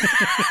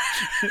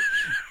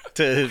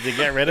to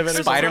get rid of it.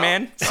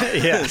 Spider-Man?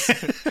 Yes.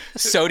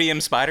 Sodium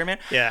Spider-Man?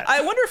 Yeah.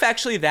 I wonder if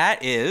actually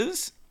that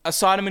is a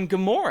Sodom and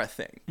Gomorrah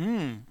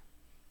thing.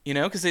 You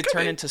know, because they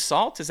turn into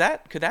salt. Could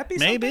that be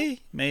something?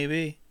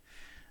 Maybe.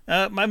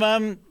 My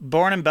mom,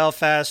 born in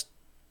Belfast,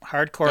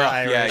 hardcore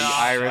Irish. Yeah,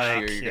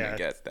 Irish. You're going to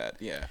get that.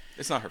 Yeah.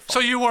 It's not her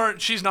fault. So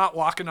she's not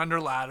walking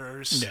under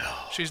ladders. No.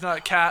 She's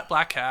not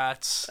black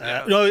cats.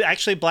 No,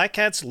 actually, Black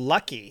Cat's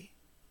Lucky,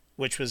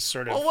 which was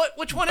sort of... Well,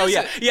 which one is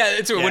it? Yeah,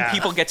 it's when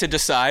people get to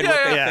decide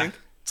what they think.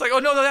 It's like, oh,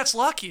 no, that's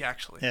Lucky,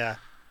 actually. Yeah.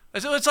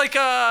 It's like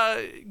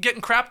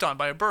getting crapped on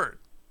by a bird.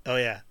 Oh,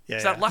 yeah.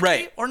 Is that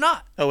Lucky or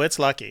not? Oh, it's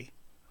Lucky.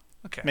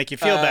 Okay. Make you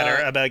feel better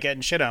about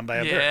getting shit on by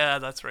a bird. Yeah,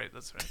 that's right.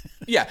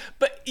 Yeah,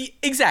 but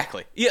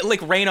exactly. Yeah,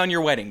 like rain on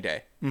your wedding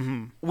day.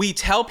 Mm-hmm. We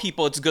tell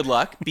people it's good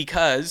luck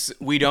because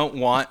we don't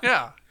want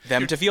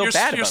them to feel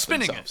bad about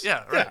spinning themselves. It.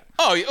 Yeah, right.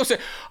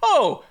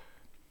 Yeah.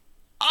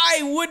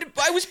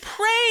 I was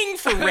praying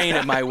for rain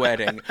at my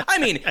wedding. I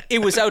mean,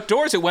 it was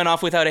outdoors. It went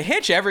off without a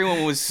hitch.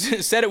 Everyone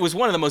said it was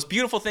one of the most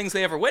beautiful things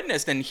they ever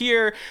witnessed. And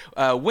here,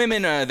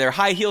 women, their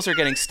high heels are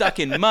getting stuck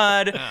in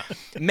mud.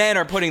 Men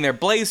are putting their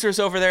blazers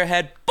over their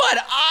head. But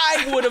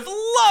I would have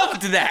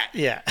loved that.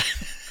 Yeah.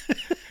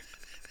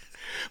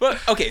 Well,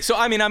 okay, so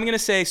I'm going to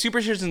say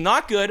superstition is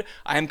not good.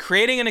 I am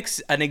creating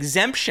an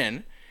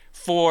exemption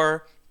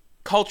for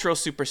cultural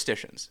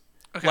superstitions.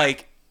 Okay.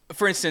 Like,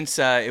 for instance,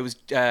 it was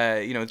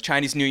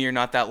Chinese New Year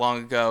not that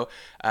long ago.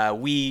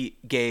 We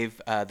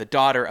gave the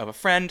daughter of a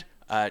friend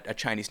a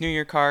Chinese New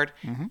Year card,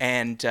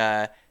 and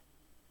I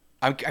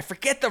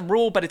forget the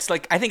rule, but it's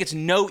like I think it's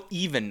no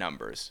even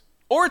numbers,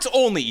 or it's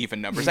only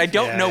even numbers. I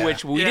don't know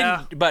which. We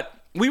didn't, but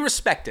we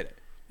respected it.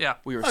 Yeah,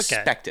 we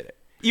respected it,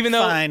 even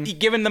though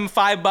giving them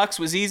 $5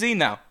 was easy.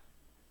 No.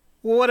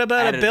 Well, what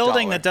about a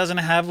building that doesn't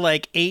have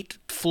like 8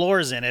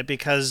 floors in it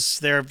because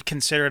they're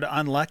considered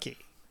unlucky?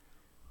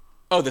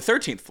 Oh, the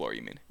 13th floor,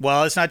 you mean?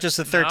 Well, it's not just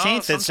the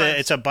 13th. No,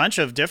 it's a bunch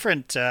of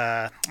different.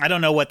 I don't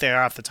know what they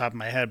are off the top of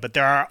my head, but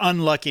there are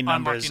unlucky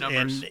numbers.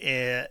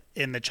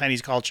 In the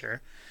Chinese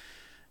culture,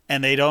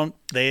 and they don't.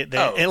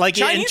 Like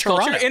Chinese in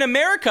Toronto. Culture in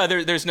America.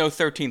 There's no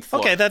 13th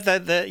floor. Okay, that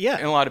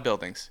in a lot of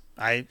buildings.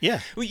 I'm a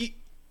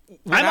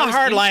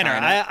hardliner.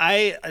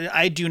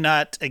 I do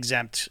not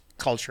exempt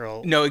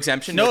cultural. No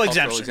exemption. No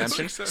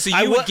exemption. So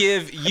you would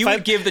give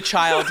the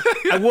child.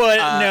 I would.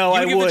 No,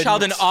 I would. You would give the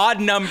child an odd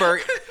number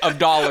of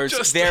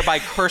dollars, thereby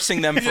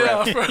cursing them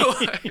forever.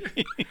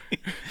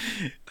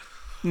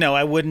 No,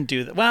 I wouldn't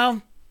do that.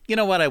 Well, you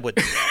know what? I would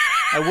do that.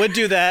 I would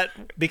do that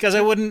because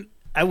I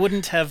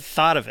wouldn't have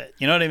thought of it.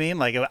 You know what I mean?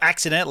 Like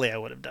accidentally, I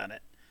would have done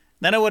it.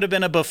 Then I would have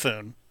been a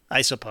buffoon,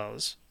 I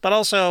suppose. But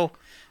also,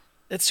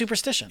 it's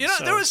superstition. You know,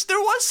 there was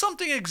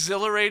something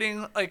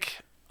exhilarating like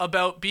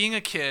about being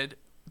a kid.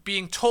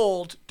 Being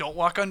told, don't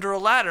walk under a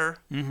ladder,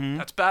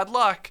 that's bad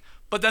luck.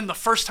 But then the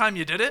first time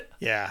you did it,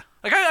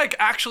 like I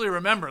actually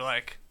remember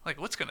like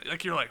what's gonna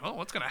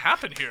what's gonna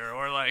happen here,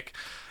 or like,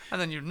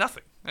 and then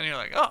nothing, and you're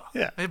like, oh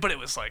yeah. But it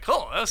was like,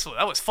 oh,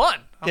 that was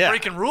fun. I'm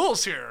breaking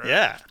rules here.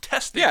 Yeah,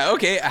 testing. Yeah,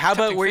 okay. How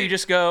about where you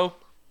just go,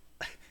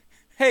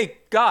 hey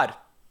God,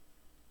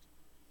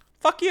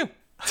 fuck you.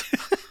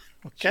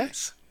 Okay.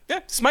 Jeez.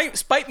 Yeah,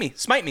 smite me.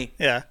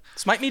 Yeah,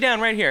 smite me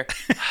down right here.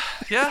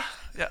 Yeah.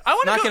 Yeah,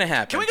 not going to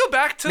happen. Can we go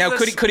back to now?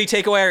 This? Could he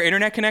take away our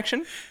internet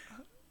connection?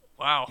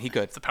 Wow, he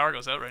could. If the power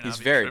goes out right now. He's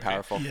very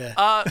powerful.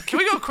 Yeah. Can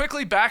we go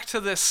quickly back to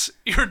this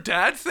your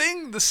dad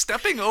thing? The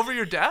stepping over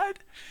your dad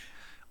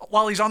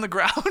while he's on the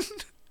ground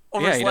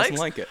over his he legs?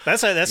 doesn't like it.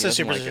 That's a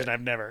superstition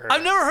I've never heard.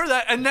 I've never heard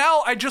that, and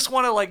now I just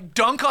want to like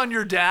dunk on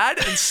your dad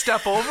and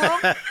step over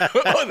him.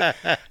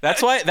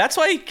 That's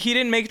why he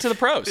didn't make it to the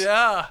pros.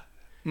 Yeah.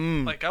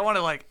 Like I want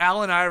to like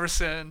Allen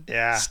Iverson.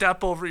 Yeah.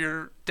 Step over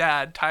your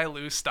dad, Ty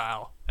Lue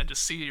style. And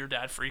just see your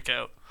dad freak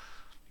out.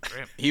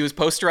 Great. He was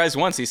posterized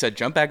once. He said,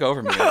 "Jump back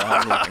over me."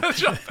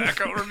 Jump back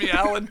over me,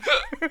 Alan.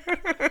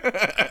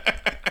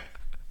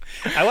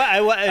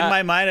 In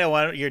my mind, I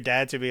want your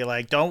dad to be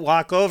like, "Don't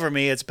walk over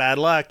me. It's bad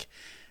luck."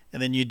 And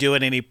then you do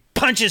it, and he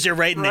punches you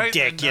right in the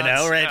dick. You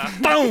know, right? Yeah.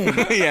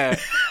 Boom. Yeah.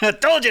 I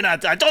told you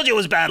not to. I told you it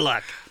was bad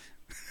luck.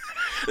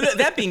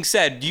 That being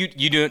said, do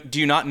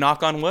you not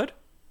knock on wood?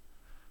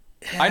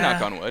 Yeah. I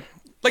knock on wood.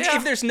 Like,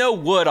 if there's no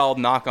wood, I'll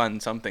knock on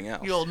something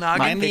else. You'll knock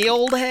on the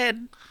old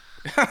head.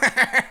 Well,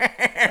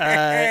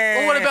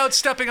 what about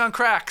stepping on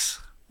cracks?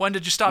 When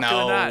did you stop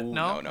doing that?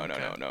 No.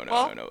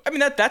 I mean,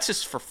 that's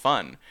just for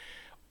fun.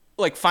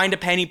 Like, find a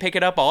penny, pick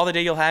it up all the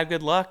day, you'll have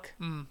good luck.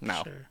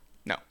 No. Sure.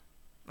 No.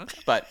 Okay.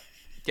 But,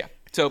 yeah.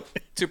 So,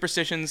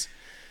 superstitions.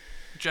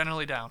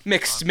 Generally down.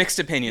 Mixed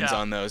opinions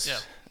on those.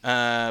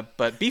 Yeah.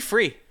 But be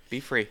free. Be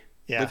free.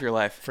 Yeah. Live your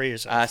life. Free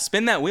yourself.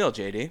 Spin that wheel,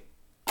 JD.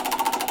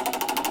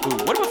 Ooh,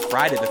 what about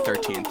Friday the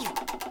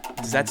 13th?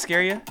 Does that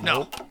scare you? No.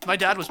 Nope. My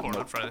dad was born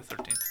on Friday the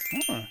 13th.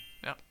 Oh.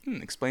 Yeah.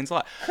 Explains a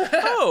lot.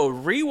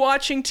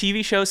 Rewatching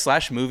TV shows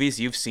 / movies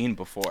you've seen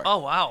before. Oh,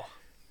 wow.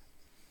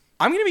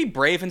 I'm going to be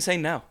brave and say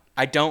no.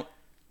 I don't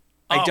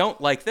I don't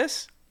like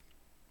this,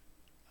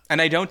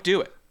 and I don't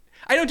do it.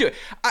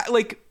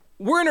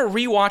 We're in a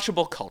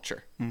rewatchable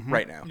culture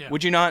right now. Yeah.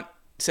 Would you not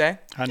say?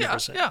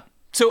 100%. Yeah.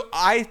 So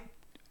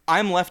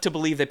I'm left to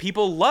believe that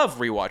people love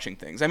rewatching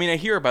things. I mean, I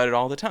hear about it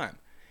all the time.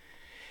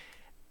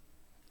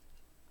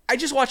 I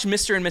just watched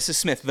Mr. and Mrs.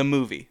 Smith, the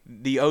movie,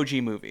 the OG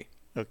movie.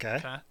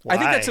 Okay. I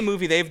think that's a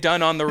movie they've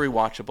done on the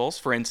rewatchables,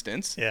 for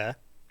instance. Yeah.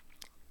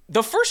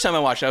 The first time I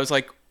watched it, I was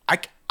like,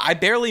 I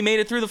barely made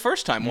it through the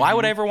first time. Why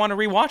would I ever want to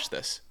rewatch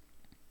this?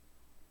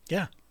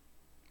 Yeah.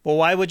 Well,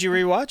 why would you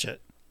rewatch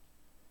it?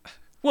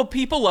 Well,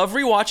 people love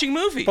rewatching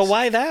movies. But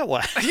why that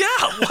one? Yeah,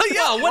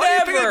 well, whatever.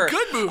 Why do you pick a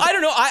good movie? I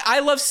don't know. I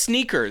love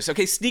Sneakers.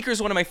 Okay, Sneakers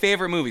is one of my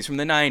favorite movies from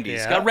the 90s.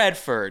 Yeah. Got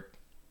Redford.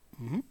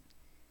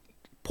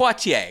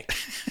 Poitiers.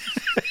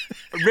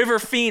 River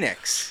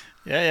Phoenix.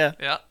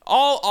 Yeah.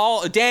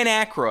 All Dan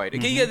Aykroyd.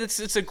 Okay, yeah,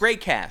 it's a great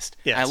cast.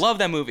 Yes. I love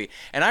that movie.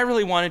 And I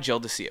really wanted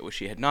Jill to see it, which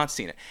she had not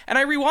seen it. And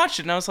I rewatched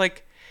it, and I was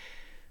like,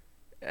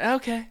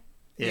 okay.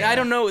 Yeah, I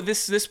don't know.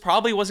 This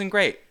probably wasn't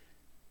great.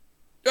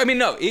 I mean,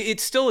 no,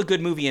 it's still a good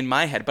movie in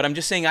my head, but I'm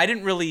just saying I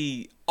didn't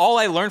really... All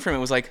I learned from it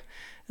was like,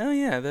 oh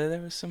yeah, there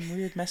was some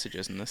weird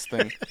messages in this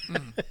thing.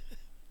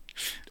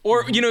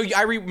 Or,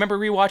 I remember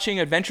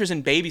rewatching Adventures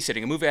in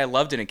Babysitting, a movie I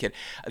loved as a kid.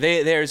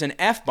 There's an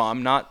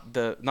F-bomb, not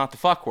the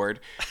fuck word.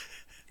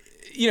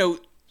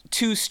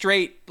 Two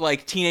straight,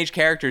 teenage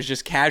characters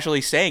just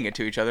casually saying it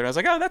to each other. And I was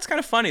like, oh, that's kind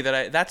of funny.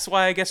 That's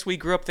why I guess we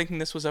grew up thinking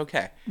this was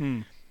okay.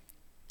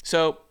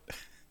 So...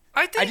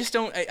 I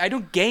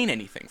don't gain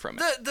anything from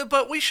it.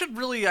 But we should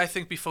really, I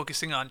think, be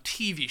focusing on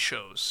TV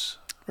shows,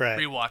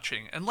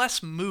 rewatching, and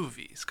less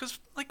movies, because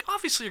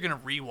obviously you're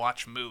gonna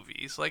rewatch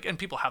movies, and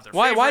people have their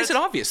favorites. Why is it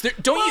obvious?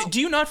 Do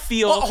you not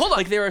feel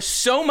like there is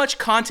so much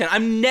content?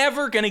 I'm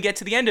never gonna get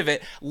to the end of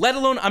it. Let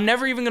alone I'm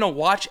never even gonna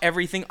watch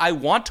everything I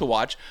want to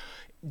watch.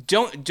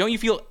 Don't you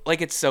feel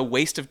like it's a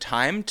waste of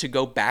time to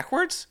go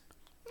backwards?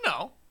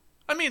 No.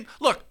 I mean,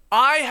 look,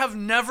 I have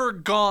never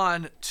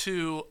gone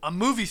to a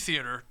movie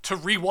theater to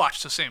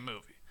rewatch the same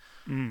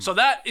movie. So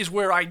that is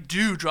where I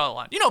do draw the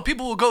line.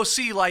 People will go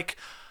see,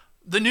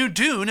 the new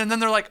Dune, and then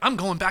they're like, I'm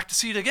going back to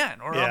see it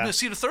again, or I'm going to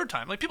see it a third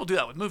time. People do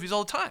that with movies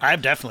all the time.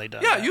 I've definitely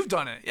done that. Yeah, you've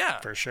done it, yeah.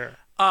 For sure.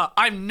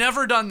 I've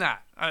never done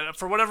that.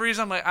 For whatever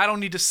reason, I'm like, I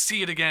don't need to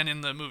see it again in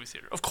the movie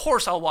theater. Of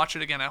course, I'll watch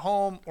it again at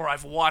home, or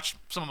I've watched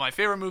some of my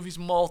favorite movies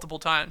multiple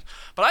times.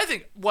 But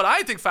what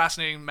I think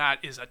fascinating,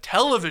 Matt, is a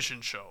television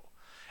show.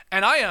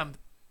 And I am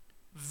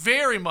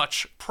very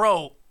much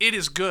pro it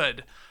is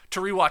good to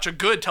rewatch a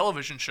good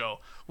television show.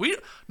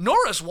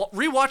 Nora's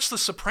rewatched The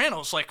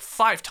Sopranos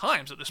 5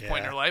 times at this point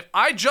in her life.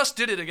 I just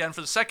did it again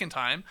for the second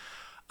time.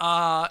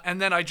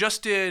 And then I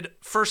just did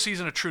first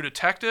season of True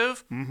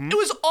Detective. It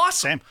was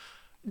awesome. Same.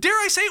 Dare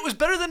I say it was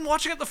better than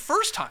watching it the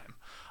first time.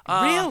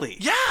 Really?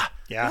 Yeah.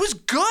 It was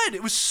good.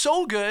 It was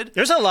so good.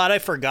 There's a lot I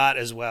forgot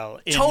as well.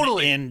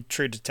 In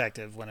True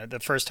Detective the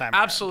first time.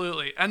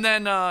 Absolutely. And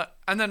then I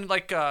want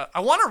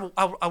to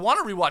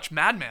rewatch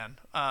Mad Men,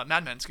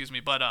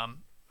 but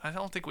I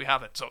don't think we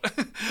have it, so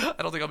I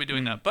don't think I'll be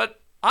doing that. But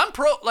I'm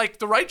pro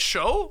the right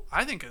show.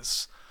 I think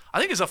is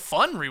a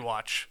fun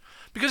rewatch.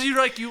 Because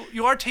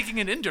you are taking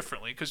it in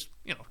differently because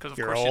of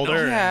you're course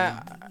older.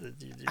 Yeah,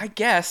 I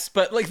guess.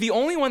 But the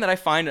only one that I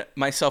find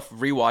myself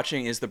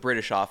rewatching is The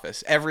British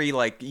Office every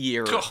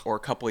year or a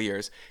couple of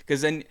years.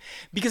 Because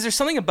there's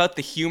something about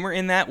the humor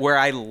in that where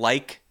I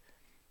like.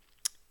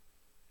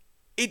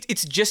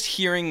 It's just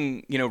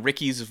hearing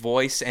Ricky's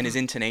voice and his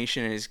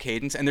intonation and his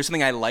cadence, and there's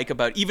something I like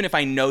about even if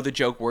I know the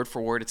joke word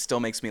for word, it still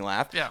makes me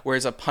laugh. Yeah.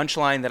 Whereas a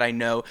punchline that I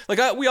know,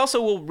 we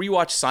also will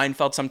rewatch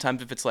Seinfeld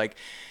sometimes if it's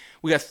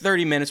we got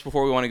 30 minutes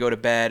before we want to go to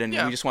bed and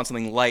we just want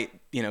something light,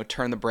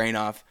 turn the brain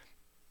off.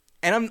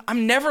 And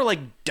I'm never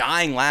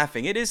dying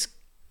laughing. It is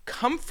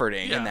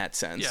comforting in that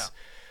sense. Yeah.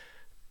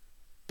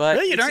 But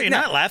really, you're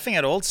not laughing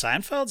at old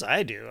Seinfelds?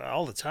 I do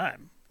all the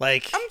time. I'm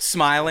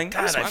smiling.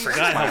 God, I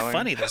forgot how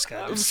funny this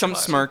guy was. Some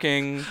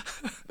smirking.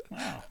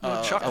 Wow.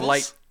 A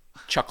light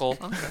chuckle.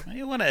 Okay.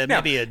 You want to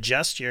maybe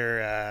adjust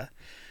your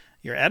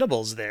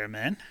edibles there,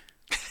 man.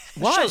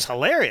 Why? Show's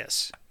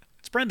hilarious.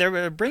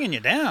 They're bringing you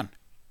down.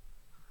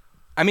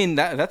 I mean,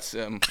 that's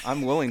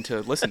I'm willing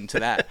to listen to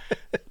that.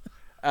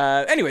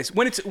 Anyways,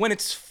 when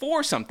it's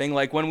for something,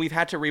 when we've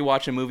had to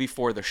rewatch a movie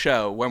for the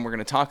show, when we're going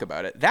to talk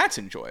about it, that's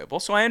enjoyable.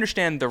 So I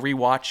understand the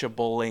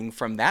rewatchabling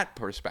from that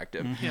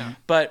perspective. Mm-hmm. Yeah.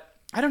 But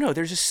I don't know.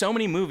 There's just so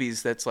many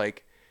movies that's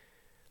like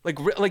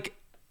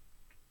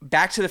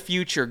Back to the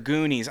Future,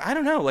 Goonies. I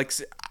don't know.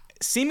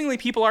 Seemingly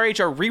people our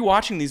age are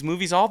rewatching these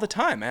movies all the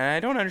time, and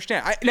I don't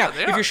understand.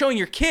 If you're showing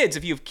your kids,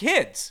 if you have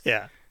kids,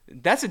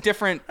 that's a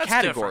different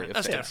category of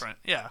things. That's different.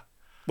 Yeah.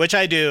 Which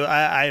I do.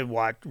 I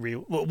watch.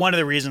 One of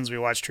the reasons we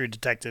watched True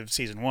Detective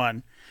season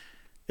 1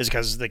 is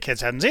because the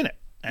kids hadn't seen it,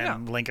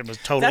 and Lincoln was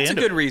totally. That's a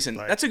good reason.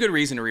 That's a good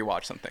reason to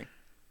rewatch something.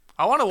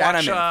 I want to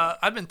watch.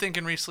 I've been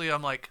thinking recently.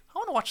 I'm I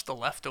want to watch The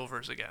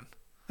Leftovers again.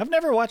 I've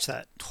never watched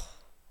that.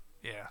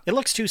 Yeah. It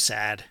looks too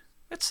sad.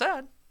 It's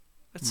sad.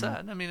 It's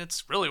sad. I mean,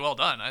 it's really well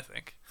done, I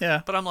think.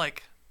 Yeah. But I'm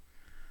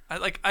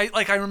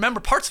I remember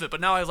parts of it,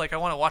 but now I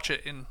want to watch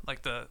it in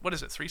like the, what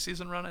is it,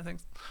 3-season run, I think.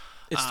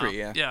 It's 3,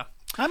 yeah. Yeah.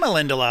 I'm a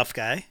Lindelof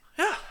guy.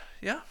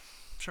 Yeah.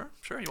 Sure.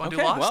 You want to Okay,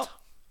 do Lost? well,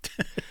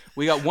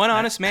 we got one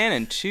honest man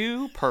and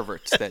 2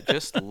 perverts that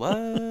just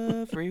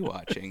love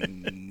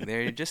rewatching.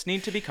 They just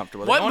need to be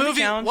comfortable.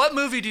 What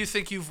movie do you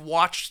think you've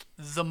watched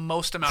the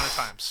most amount of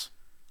times?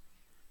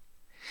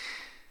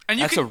 And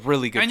That's a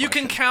really good And you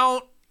question. can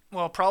count,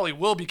 well, probably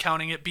will be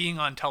counting it being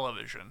on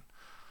television.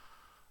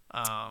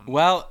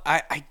 Well,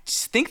 I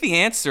just think the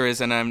answer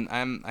is, and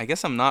I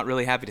guess I'm not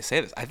really happy to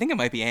say this, I think it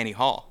might be Annie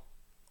Hall.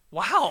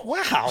 Wow.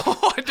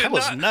 I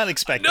was not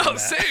expecting that. No,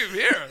 same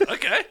here.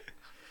 Okay.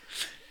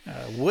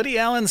 Woody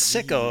Allen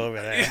sicko over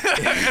there.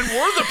 And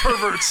we're the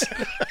perverts.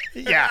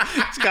 Yeah,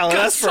 it's got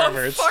less some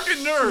perverts.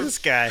 fucking nerves. This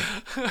guy.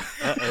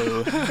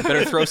 Uh-oh. I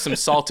better throw some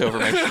salt over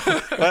my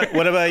shoulder.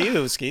 What about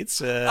you,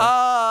 Skeets?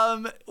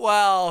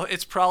 Well,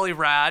 it's probably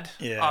Rad,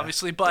 Yeah.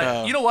 obviously,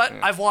 but you know what?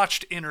 I've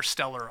watched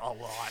Interstellar a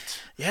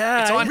lot.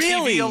 Yeah, It's on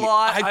Really? TV a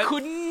lot. I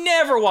could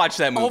never watch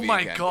that movie Oh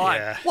my again. god.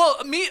 Yeah.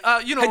 Well, me,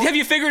 Have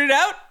you figured it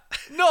out?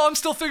 No, I'm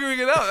still figuring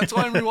it out. That's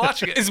why I'm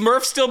rewatching it. Is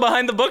Murph still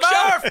behind the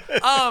bookshelf?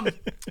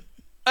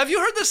 Have you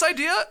heard this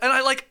idea? And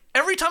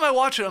every time I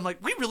watch it, I'm like,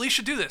 we really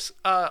should do this.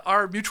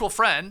 Our mutual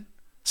friend,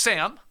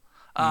 Sam,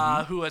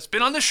 who has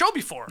been on this show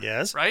before.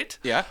 Yes. Right?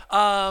 Yeah.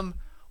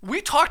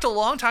 We talked a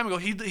long time ago.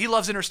 He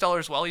loves Interstellar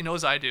as well. He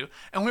knows I do.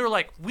 And we were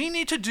like, we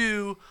need to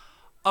do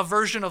a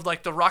version of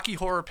like the Rocky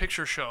Horror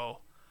Picture Show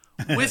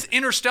with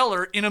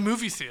Interstellar in a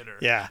movie theater.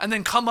 Yeah. And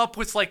then come up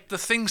with like the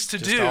things to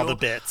do. all the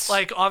bits.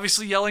 Like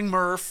obviously yelling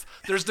Murph.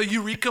 There's the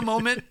Eureka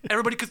moment.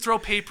 Everybody could throw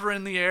paper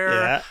in the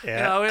air.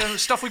 Yeah. You know,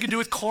 stuff we could do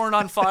with corn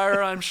on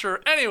fire, I'm sure.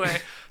 Anyway,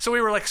 so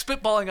we were like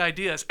spitballing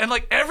ideas. And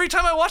like every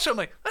time I watch it, I'm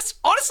like, it's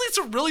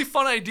a really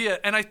fun idea.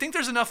 And I think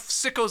there's enough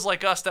sickos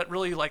like us that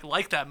really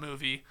like that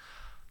movie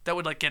that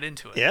would like get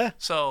into it. Yeah.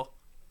 So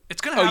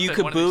it's going to happen. You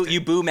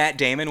could boo Matt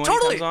Damon when he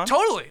comes on?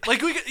 Totally.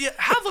 Like we could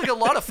have like a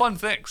lot of fun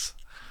things.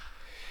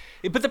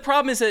 But the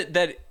problem is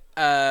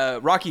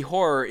that Rocky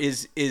Horror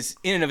is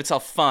in and of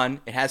itself fun.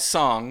 It has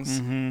songs,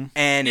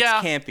 and it's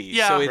campy.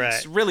 Yeah. So it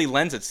Right. really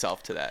lends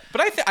itself to that.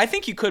 But I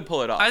think you could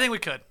pull it off. I think we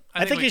could.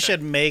 I think you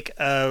should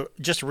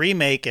just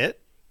remake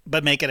it,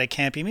 but make it a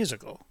campy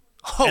musical,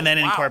 Oh, and then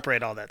wow.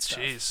 incorporate all that stuff.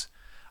 Jeez.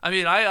 I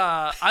mean,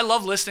 I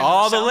love listening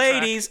All to the soundtrack.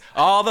 ladies,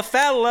 all the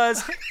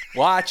fellas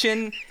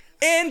watching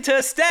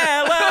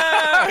Interstellar.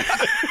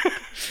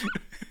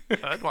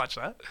 I'd watch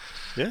that.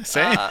 Yeah,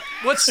 same.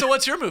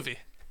 What's your movie?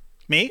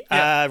 Me?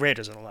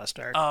 Raiders of the Lost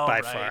Ark,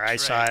 by far. I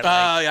saw it.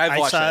 I've I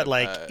watched saw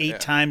that, it 8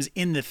 times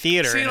in the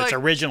theater See, in its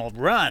like, original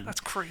run. That's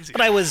crazy.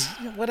 But I was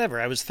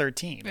I was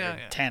 13 Yeah, or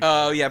yeah. 10.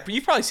 Oh yeah, but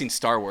you've probably seen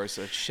Star Wars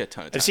a shit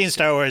ton of times. I've seen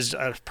Star Wars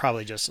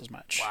probably just as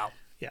much. Wow.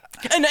 Yeah.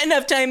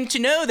 Enough time to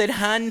know that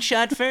Han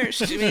shot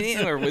first. I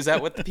mean, or was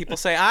that what the people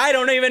say? I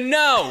don't even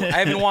know. I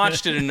haven't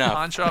watched it enough.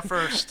 Han shot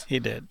first. He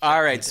did.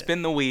 All right,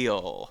 spin the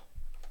wheel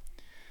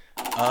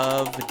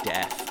of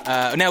death.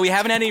 Now, we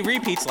haven't had any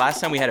repeats. Last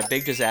time we had a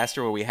big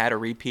disaster where we had a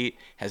repeat.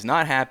 Has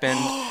not happened.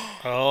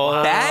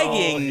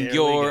 Bagging here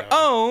your we go.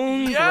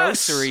 own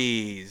Yes.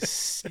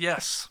 groceries.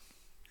 Yes.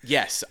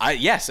 Yes.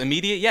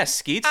 Immediate yes.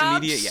 Skeets,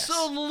 immediate yes.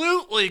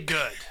 Absolutely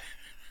good.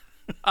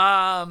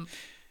 I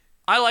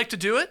like to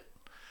do it.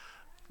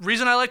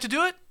 Reason I like to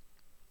do it,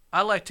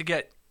 I like to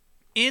get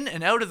in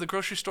and out of the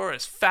grocery store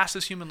as fast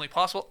as humanly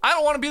possible. I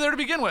don't want to be there to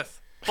begin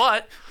with,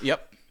 but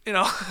Yep. you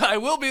know, I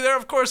will be there,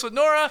 of course, with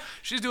Nora.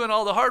 She's doing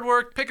all the hard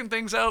work, picking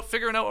things out,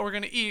 figuring out what we're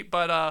going to eat.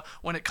 But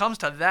when it comes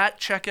to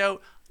that checkout,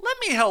 let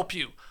me help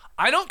you.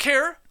 I don't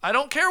care. I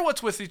don't care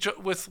what's with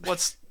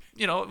what's,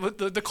 you know, with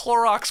the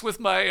Clorox with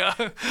my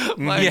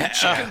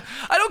chicken.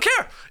 I don't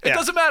care. It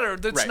doesn't matter.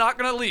 It's Right. not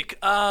going to leak.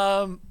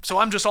 So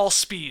I'm just all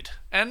speed.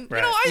 And, you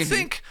know, I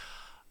think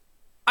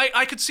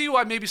I could see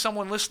why maybe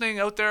someone listening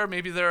out there,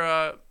 maybe they're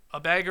a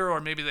bagger or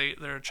maybe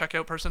they're a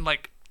checkout person,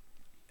 like,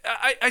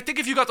 I think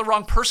if you got the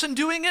wrong person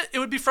doing it, it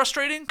would be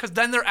frustrating because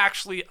then they're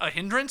actually a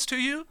hindrance to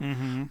you.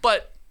 Mm-hmm.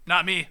 But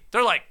not me.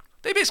 They're like,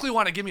 they basically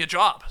want to give me a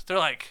job. They're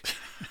like,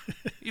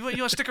 you want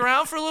to stick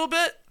around for a little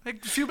bit?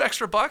 Make a few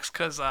extra bucks?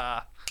 Because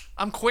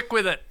I'm quick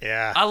with it.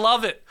 Yeah. I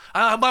love it.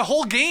 My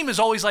whole game is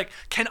always like,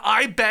 can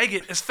I bag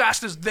it as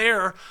fast as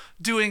they're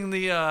doing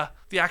the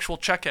actual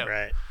checkout?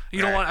 Right.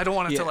 I don't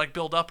want it Yeah. to like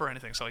build up or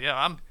anything. So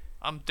yeah,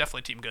 I'm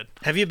definitely team good.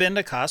 Have you been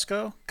to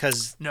Costco?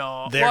 Because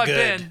No. they're Well, I've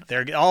good. been.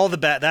 They're good. All the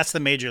that's the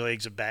major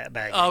leagues of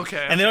bagging.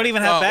 Okay, And they don't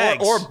even have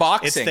bags or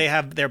boxing. They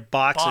have their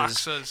boxes,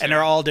 Boxes, and yeah.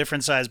 they're all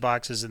different size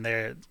boxes, and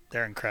they're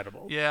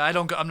incredible. Yeah,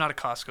 I'm not a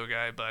Costco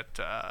guy,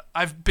 but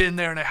I've been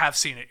there and I have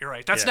seen it. You're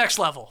right. That's Yeah. next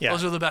level. Yeah.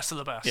 Those are the best of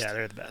the best. Yeah,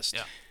 they're the best.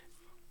 Yeah.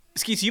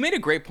 Skeets, you made a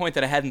great point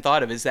that I hadn't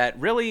thought of, is that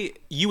really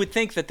you would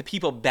think that the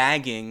people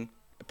bagging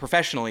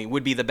professionally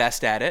would be the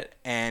best at it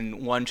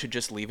and one should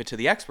just leave it to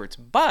the experts.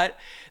 But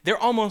they're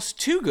almost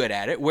too good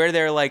at it where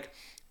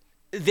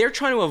they're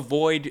trying to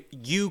avoid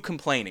you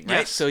complaining, right?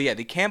 Yes. So yeah,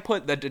 they can't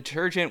put the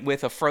detergent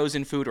with a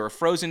frozen food or a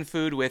frozen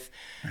food with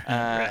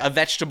a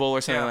vegetable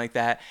or something Yeah. like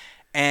that.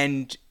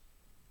 And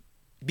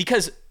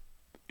because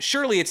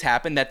surely it's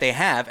happened that they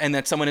have and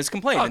that someone has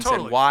complained and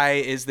totally. said, why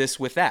is this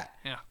with that?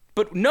 Yeah.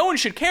 But no one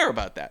should care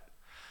about that.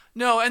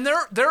 No, and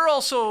they're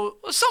also,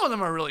 some of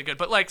them are really good,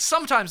 but like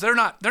sometimes they're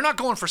not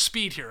going for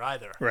speed here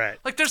either. Right.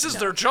 Like this is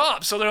their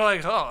job, so they're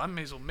like, oh, I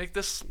may as well make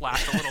this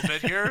last a little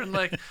bit here, and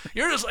like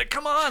you're just like,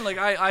 come on, like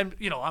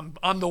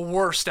I'm the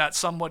worst at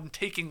someone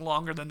taking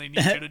longer than they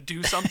need to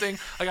do something.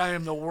 Like I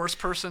am the worst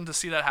person to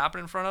see that happen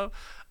in front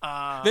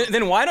of.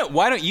 Then why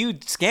don't you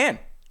scan?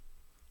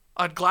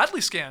 I'd gladly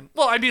scan.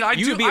 Well, I mean, I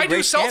do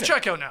great self scanner.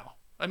 checkout now.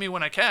 I mean,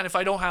 when I can, if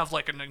I don't have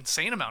like an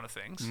insane amount of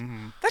things.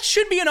 Mm-hmm. That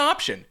should be an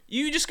option.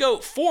 You just go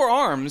 4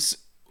 arms,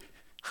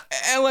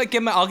 and like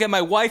I'll get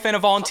my wife and a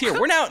volunteer.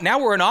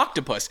 We're an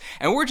octopus,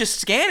 and we're just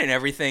scanning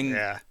everything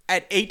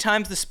at 8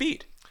 times the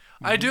speed.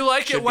 I do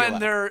like Should it be when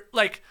allowed. they're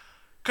like,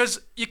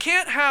 because you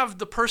can't have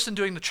the person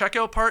doing the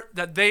checkout part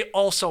that they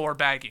also are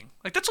bagging.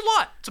 Like that's a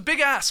lot. It's a big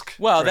ask.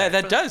 Well,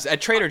 that does at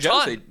Trader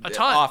Joe's a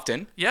ton.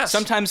 often. Yes.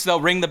 Sometimes they'll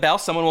ring the bell.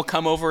 Someone will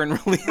come over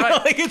and relieve.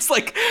 Right. Like it's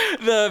like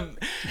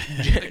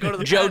Go to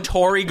the Joe pen.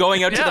 Torre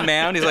going out to Yeah. the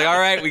mound. He's like, all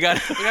right, we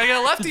got We gotta get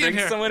a lefty in bring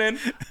here. someone in.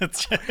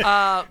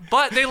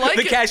 But they like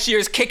The it.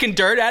 cashier's kicking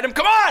dirt at him.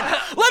 Come on,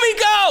 let me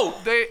go.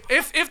 They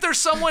if there's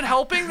someone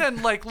helping,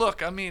 then like,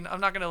 look, I mean,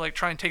 I'm not gonna like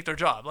try and take their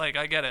job. Like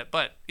I get it,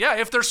 but yeah,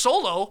 if they're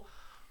solo.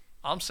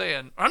 I'm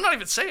not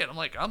even saying. I'm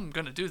like, I'm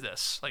gonna do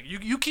this. Like,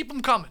 you keep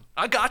them coming.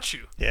 I got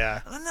you.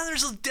 Yeah. And then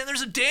there's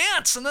a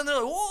dance, and then they're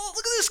like, whoa,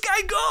 look at this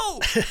guy go.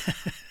 Look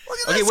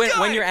at Okay, this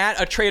guy. when you're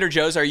at a Trader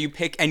Joe's,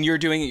 and you're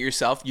doing it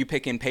yourself, you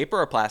pick in paper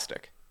or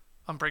plastic?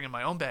 I'm bringing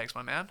my own bags,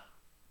 my man.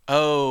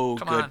 Oh,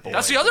 Come good on. boy.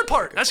 That's the other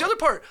part. The other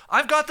part.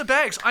 I've got the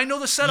bags. I know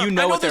the setup. You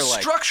know I know what the they're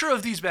like. structure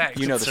of these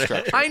bags. You know the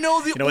structure. I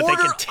know the You know what order.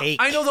 they can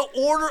take. I know the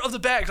order of the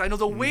bags. I know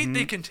the weight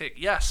they can take.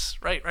 Yes.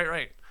 Right.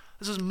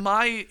 This is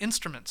my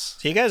instruments.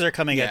 So you guys are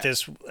coming Yeah. at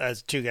this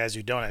as 2 guys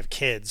who don't have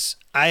kids.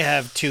 I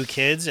have 2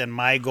 kids, and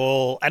my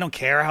goal, I don't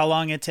care how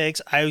long it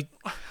takes.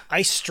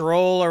 I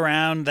stroll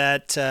around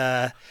that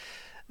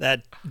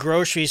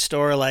grocery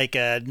store like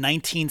a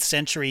 19th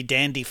century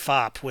dandy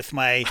fop with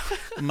my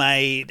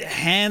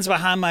hands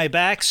behind my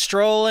back,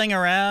 strolling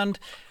around.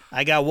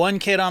 I got 1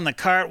 kid on the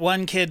cart,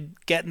 1 kid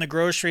getting the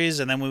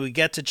groceries, and then when we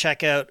get to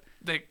checkout,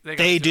 They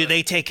do. it.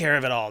 They take care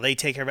of it all. They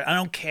take care of it. I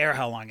don't care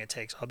how long it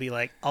takes. I'll be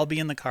like, I'll be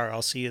in the car.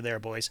 I'll see you there,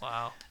 boys.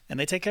 Wow. And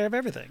they take care of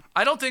everything.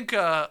 I don't think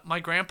my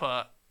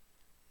grandpa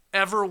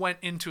ever went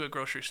into a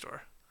grocery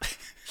store.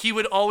 He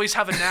would always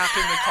have a nap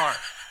in the car.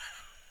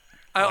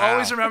 I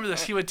always remember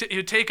this. He would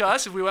take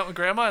us if we went with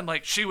grandma, and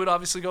like she would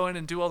obviously go in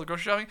and do all the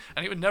grocery shopping,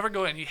 and he would never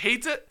go in. He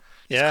hates it.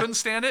 Just couldn't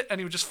stand it, and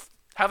he would just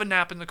have a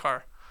nap in the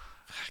car.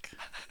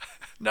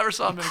 Never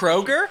saw him in a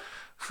Kroger?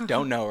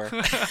 Don't know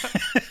her.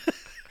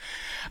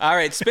 All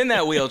right, spin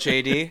that wheel,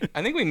 JD.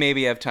 I think we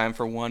maybe have time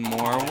for 1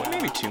 more,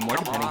 maybe 2 more,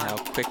 depending how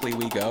quickly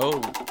we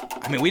go.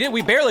 I mean,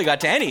 we barely got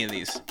to any of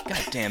these.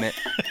 God damn it.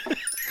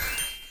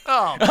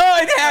 Oh, Oh,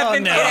 it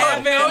happened. no. It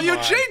happened. no, you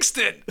jinxed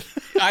it.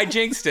 I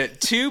jinxed it.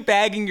 2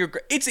 bagging your...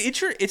 It's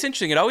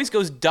interesting. It always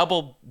goes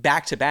double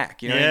back to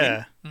back. You know what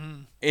I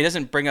mean? It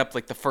doesn't bring up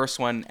like the first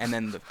one and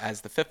then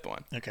as the 5th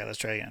one. Okay, let's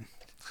try again.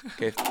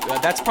 Okay,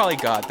 that's probably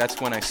God.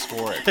 That's when I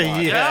swore at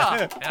God.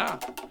 Yeah.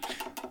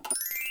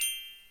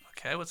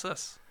 Okay, what's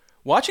this?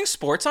 Watching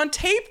sports on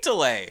tape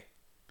delay.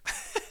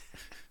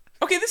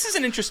 Okay, this is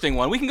an interesting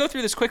one. We can go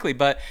through this quickly,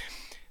 but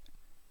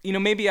you know,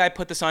 maybe I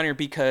put this on here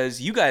because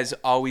you guys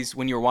always,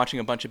 when you were watching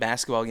a bunch of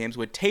basketball games,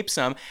 would tape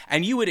some,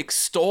 and you would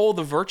extol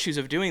the virtues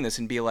of doing this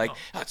and be like,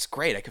 oh, it's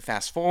great. I can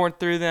fast forward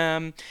through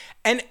them.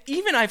 And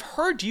even I've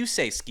heard you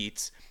say,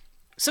 Skeets,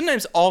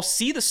 sometimes I'll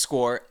see the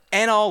score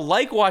and I'll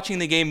like watching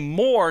the game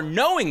more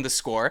knowing the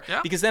score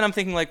because then I'm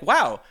thinking like,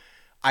 wow,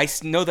 I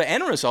know the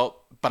end result,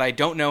 but I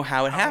don't know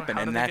how it happened,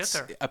 how and did they that's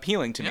get there?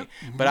 appealing to me.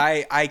 But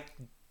I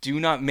do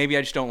not, maybe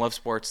I just don't love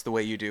sports the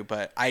way you do,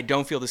 but I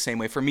don't feel the same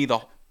way. For me, the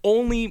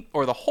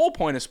whole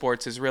point of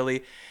sports is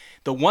really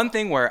the one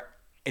thing where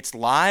it's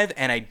live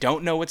and I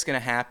don't know what's going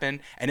to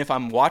happen. And if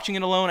I'm watching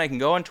it alone, I can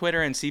go on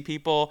Twitter and see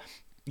people,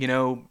 you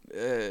know,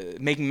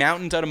 making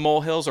mountains out of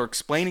molehills or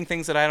explaining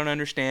things that I don't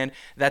understand.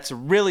 That's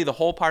really the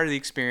whole part of the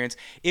experience.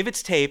 If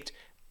it's taped,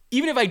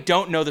 even if I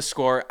don't know the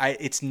score,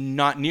 it's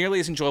not nearly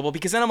as enjoyable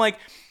because then I'm like,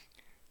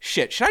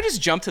 shit, should I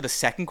just jump to the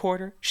second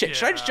quarter? Shit,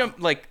 should I just jump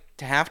like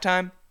to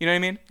halftime? You know what I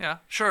mean? Yeah,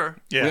 sure.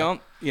 Yeah. Well,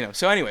 you know,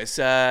 so anyways,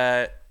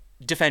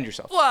 defend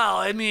yourself. Well,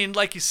 I mean,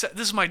 like you said,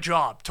 this is my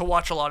job to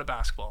watch a lot of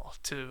basketball,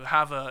 to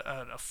have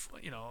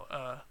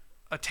a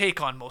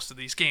take on most of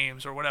these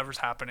games or whatever's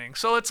happening.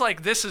 So it's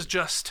like this is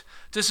just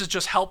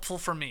helpful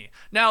for me.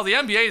 Now the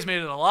NBA has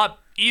made it a lot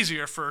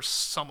easier for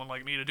someone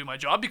like me to do my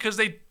job because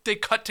they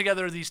cut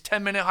together these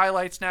 10-minute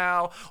highlights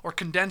now or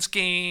condensed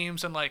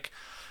games and like,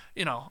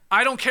 you know,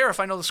 I don't care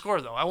if I know the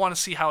score though. I want to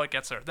see how it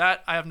gets there.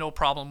 That I have no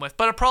problem with.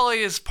 But it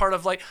probably is part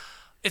of like,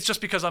 it's just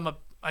because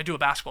I do a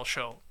basketball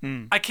show.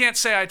 I can't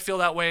say I'd feel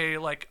that way.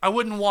 Like I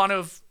wouldn't want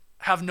to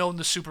have known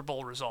the Super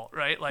Bowl result,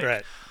 right? Like,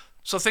 right.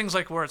 So things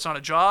like where it's not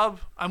a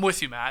job, I'm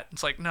with you, Matt.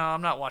 It's like, no,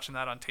 I'm not watching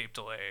that on tape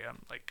delay. I'm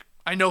like,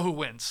 I know who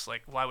wins.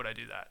 Like, why would I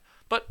do that?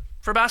 But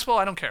for basketball,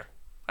 I don't care.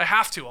 I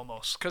have to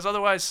almost, because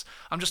otherwise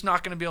I'm just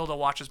not going to be able to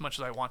watch as much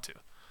as I want to.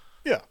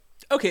 Yeah.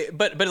 Okay,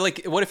 but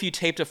like, what if you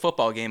taped a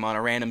football game on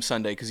a random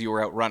Sunday because you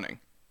were out running?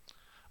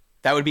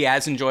 That would be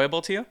as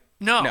enjoyable to you?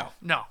 No,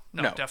 No.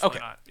 definitely Okay.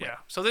 not. Yeah.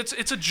 So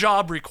it's a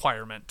job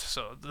requirement.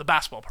 So the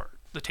basketball part,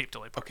 the tape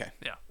delay part. Okay.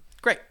 Yeah.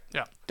 Great.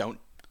 Yeah. Don't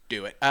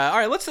do it. All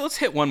right, let's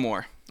hit one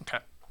more. Okay.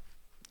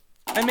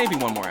 And maybe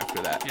one more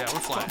after that. Yeah, we're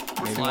flying.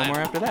 Maybe one more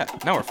after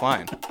that. No, we're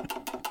flying.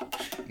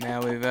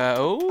 Now we've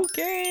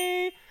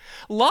okay.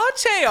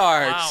 Latte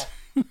art.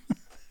 Wow.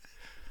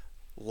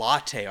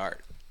 Latte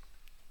art.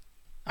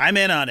 I'm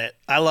in on it.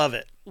 I love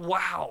it.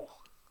 Wow.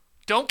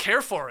 Don't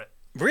care for it.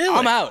 Really?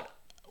 I'm out.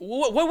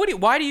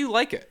 Why do you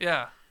like it?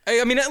 Yeah.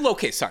 I mean,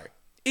 okay, sorry.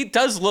 It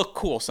does look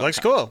cool sometimes.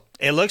 Looks cool.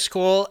 It looks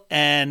cool,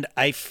 and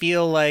I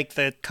feel like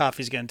the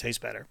coffee's going to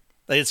taste better.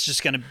 Like, it's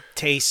just going to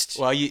taste...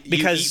 Well, you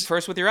eat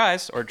first with your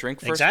eyes, or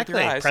drink first with your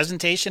eyes.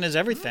 Presentation is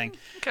everything.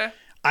 Okay.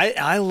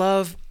 I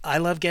love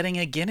getting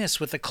a Guinness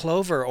with a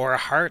clover or a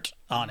heart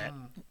on it,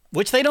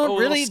 which they don't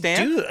really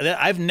do.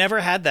 I've never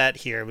had that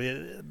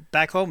here.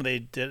 Back home, they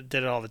did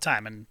it all the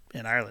time, and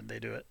in Ireland, they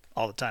do it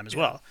all the time as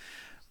well.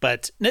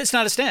 But it's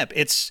not a stamp.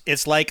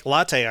 It's like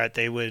latte art.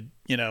 They would,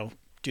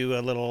 do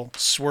a little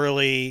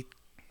swirly,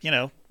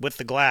 with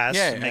the glass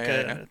and make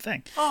a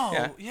thing.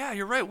 Oh, yeah,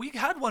 you're right. We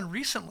had one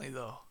recently,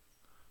 though.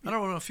 I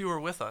don't know if you were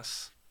with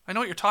us. I know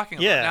what you're talking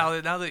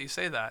about now that you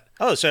say that.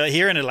 Oh, so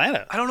here in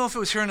Atlanta. I don't know if it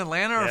was here in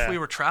Atlanta or if we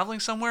were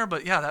traveling somewhere,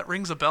 but yeah, that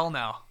rings a bell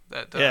now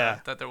that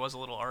there was a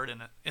little art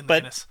in it, in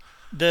the Guinness.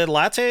 The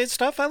latte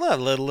stuff I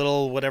love.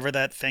 Little whatever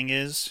that thing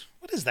is.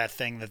 What is that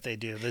thing that they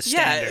do? The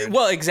standard. Yeah,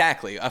 well,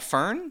 exactly. A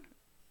fern?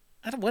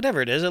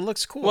 Whatever it is, it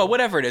looks cool. Well,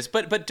 whatever it is.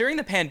 But during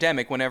the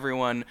pandemic, when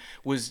everyone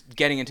was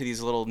getting into these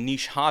little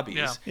niche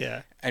hobbies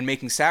and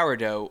making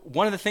sourdough,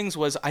 one of the things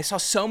was I saw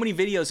so many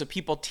videos of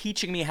people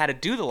teaching me how to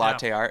do the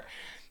latte art.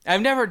 I've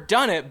never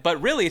done it,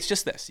 but really it's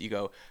just this. You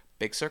go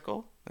big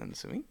circle, then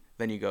swing,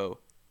 then you go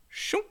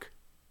shunk.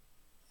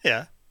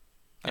 Yeah.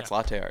 That's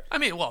latte art. I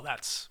mean, well,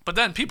 but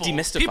then people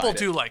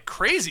do like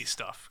crazy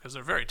stuff because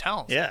they're very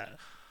talented. Yeah.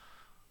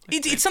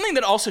 It's something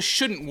that also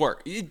shouldn't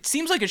work. It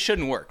seems like it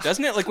shouldn't work,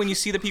 doesn't it? Like when you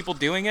see the people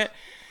doing it,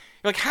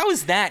 you're like, how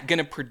is that going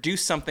to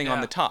produce something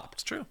on the top?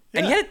 It's true.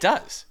 And yet it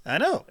does. I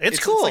know. It's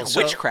cool. It's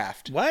like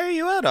witchcraft. Why are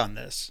you out on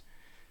this?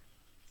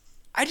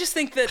 I just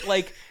think that,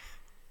 like,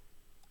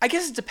 I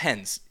guess it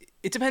depends.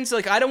 It depends.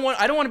 Like, I don't want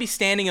to be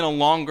standing in a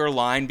longer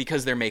line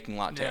because they're making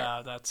latte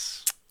art. Yeah,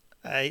 that's...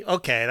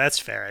 Okay, that's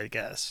fair, I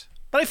guess.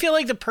 But I feel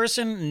like the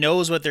person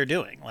knows what they're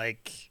doing.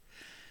 Like,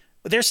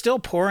 they're still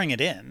pouring it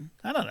in.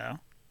 I don't know.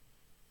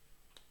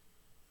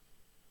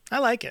 I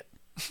like it.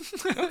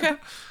 Okay.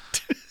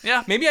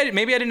 Yeah. Maybe I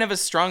didn't have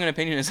as strong an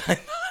opinion as I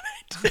thought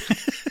I did.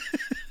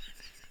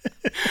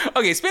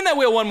 Okay, spin that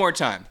wheel one more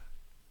time.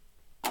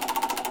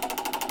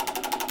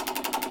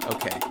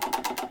 Okay.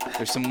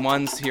 There's some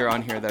ones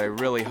on here that I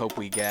really hope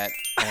we get.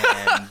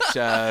 And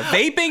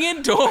vaping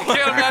indoors. I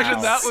can't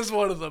imagine that was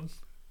one of them.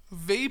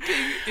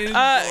 Vaping indoors.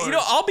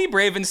 I'll be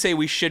brave and say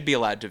we should be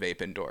allowed to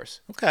vape indoors.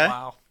 Okay.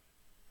 Wow.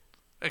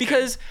 Okay.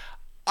 Because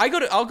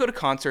I'll go to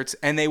concerts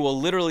and they will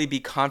literally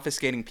be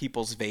confiscating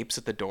people's vapes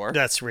at the door.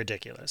 That's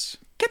ridiculous.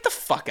 Get the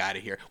fuck out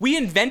of here. We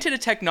invented a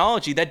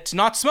technology that's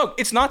not smoke.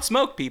 It's not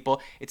smoke, people.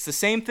 It's the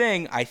same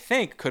thing, I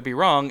think, could be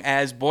wrong,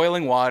 as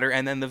boiling water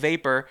and then the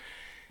vapor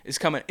is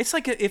coming. It's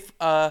like if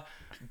a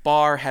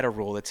bar had a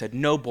rule that said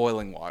no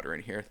boiling water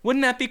in here.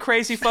 Wouldn't that be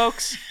crazy,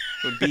 folks?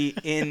 It would be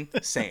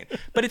insane.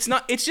 But it's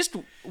not. It's just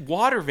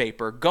water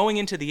vapor going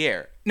into the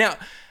air. Now,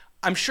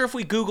 I'm sure if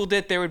we Googled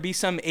it, there would be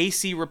some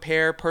AC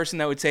repair person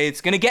that would say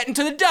it's going to get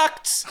into the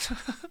ducts.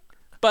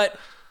 But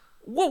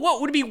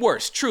what would be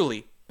worse,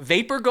 truly?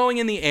 Vapor going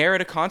in the air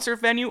at a concert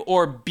venue,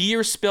 or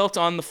beer spilt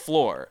on the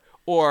floor,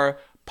 or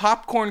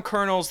popcorn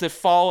kernels that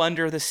fall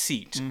under the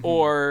seat,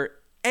 or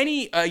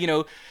any,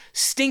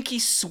 stinky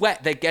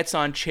sweat that gets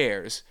on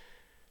chairs.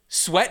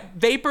 Sweat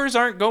vapors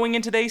aren't going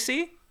into the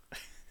AC?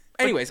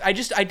 Anyways,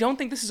 I don't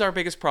think this is our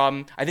biggest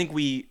problem. I think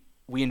we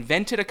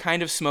invented a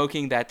kind of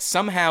smoking that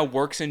somehow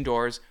works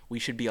indoors. We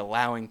should be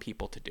allowing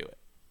people to do it.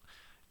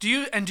 Do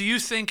you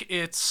think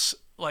it's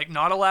like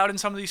not allowed in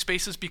some of these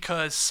spaces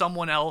because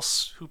someone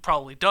else who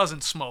probably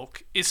doesn't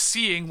smoke is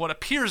seeing what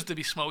appears to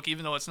be smoke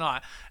even though it's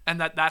not, and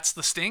that's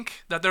the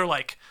stink, that they're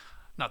like,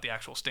 not the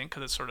actual stink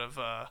because it sort of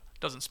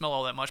doesn't smell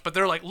all that much, but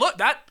they're like, look,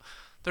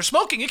 they're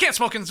smoking. You can't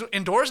smoke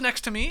indoors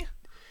next to me.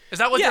 Is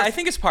that what? Yeah, I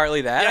think it's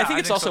partly that. Yeah, I think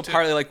it's also so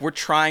partly like we're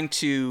trying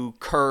to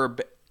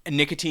curb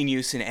nicotine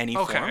use in any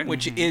form,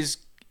 which is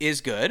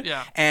good.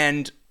 Yeah.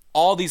 And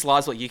all these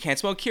laws, like you can't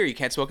smoke here, you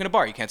can't smoke in a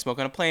bar, you can't smoke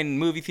on a plane,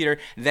 movie theater,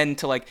 then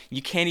to like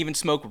you can't even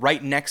smoke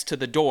right next to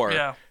the door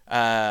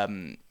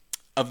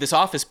of this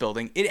office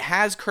building. It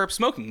has curbed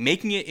smoking.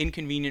 Making it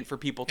inconvenient for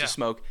people to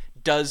smoke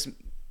does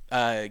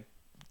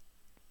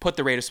put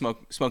the rate of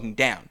smoking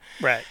down.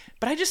 Right.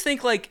 But I just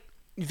think like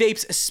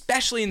vapes,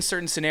 especially in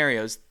certain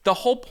scenarios, the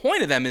whole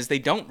point of them is they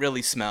don't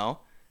really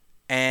smell.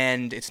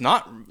 And it's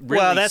not really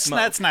well, that's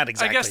smoke. not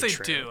exactly I guess they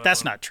true. do.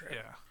 That's not true.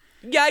 Yeah.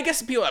 Yeah, I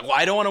guess people are like, well,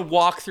 I don't want to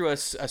walk through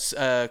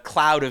a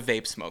cloud of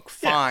vape smoke.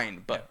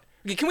 Fine, but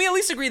can we at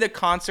least agree that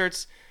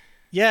concerts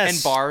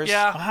and bars?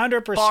 Yeah,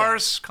 100%.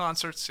 Bars,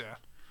 concerts,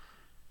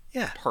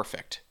 Yeah.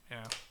 Perfect.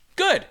 Yeah.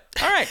 Good.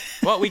 All right.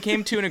 Well, we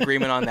came to an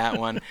agreement on that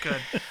one.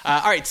 Good.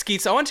 All right,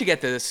 Skeets, I want to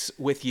get this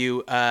with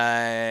you,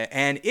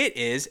 and it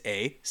is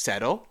a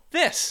settle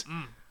this.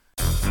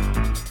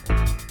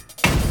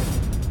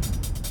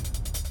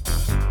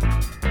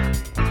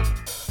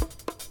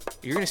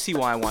 You're going to see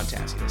why I want to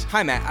ask you this.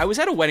 Hi, Matt. I was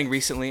at a wedding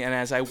recently, and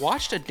as I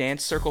watched a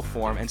dance circle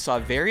form and saw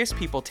various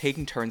people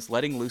taking turns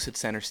letting loose at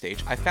center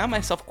stage, I found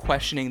myself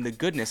questioning the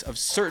goodness of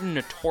certain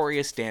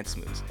notorious dance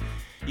moves.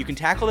 You can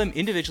tackle them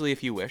individually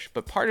if you wish,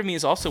 but part of me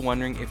is also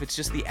wondering if it's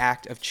just the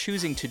act of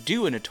choosing to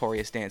do a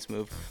notorious dance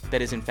move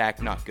that is in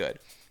fact not good.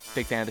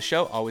 Big fan of the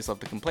show, always love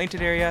the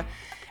complainted area,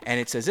 and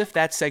it's as if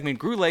that segment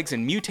grew legs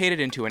and mutated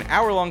into an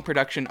hour-long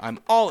production. I'm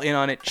all in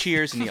on it.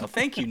 Cheers, Neil.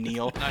 Thank you,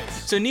 Neil.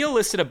 Nice. So Neil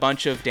listed a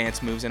bunch of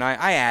dance moves, and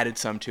I added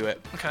some to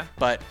it. Okay.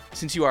 But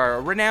since you are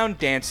a renowned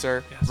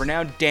dancer,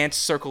 renowned dance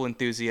circle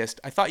enthusiast,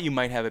 I thought you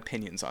might have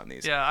opinions on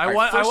these. Yeah, All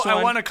right,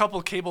 I won a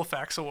couple Cable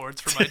Facts awards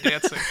for my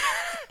dancing.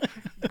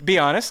 Be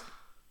honest.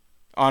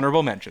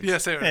 Honorable mentions.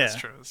 Yes, that's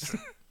true. That's true.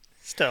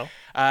 Still.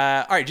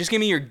 All right, just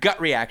give me your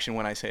gut reaction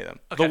when I say them.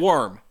 Okay. The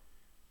worm.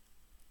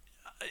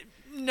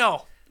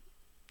 No.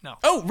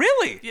 Oh,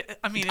 really? Yeah,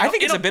 I mean, I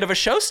think it's a bit of a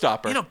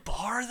showstopper. In a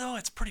bar, though,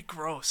 it's pretty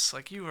gross.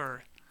 Like you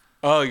were.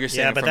 Oh, you're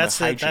saying but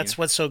from that's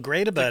what's so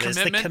great about it is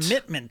the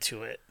commitment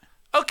to it.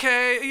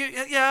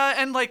 Okay, yeah,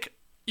 and like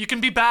you can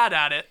be bad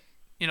at it.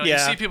 You know,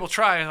 Yeah. you see people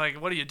try, like,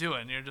 what are you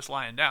doing? You're just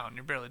lying down.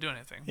 You're barely doing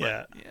anything.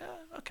 But,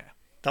 okay.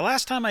 The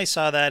last time I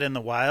saw that in the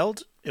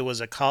wild, it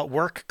was a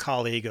work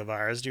colleague of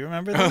ours. Do you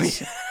remember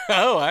this?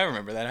 Oh, I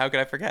remember that. How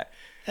could I forget?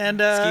 And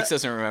Skeets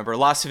doesn't remember.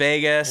 Las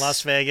Vegas.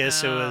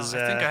 It was.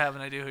 I think I have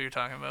an idea who you're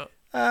talking about.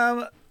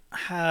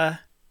 I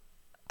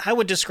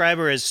would describe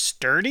her as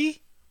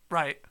sturdy.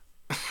 Right.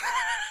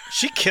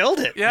 She killed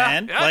it, Yeah.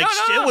 man. Yeah, like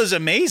no. it was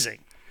amazing.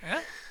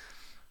 Yeah.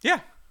 Yeah.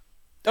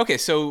 Okay,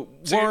 so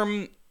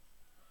worm.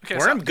 Okay,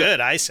 Worm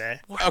good, I say.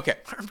 Okay.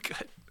 Worm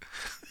good.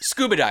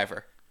 Scuba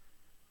diver.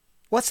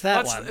 What's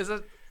that one? Is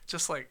it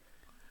just like?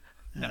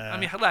 No, I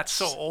mean, that's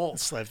so old.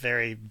 It's like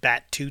very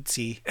bat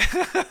tootsy.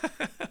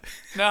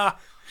 Nah.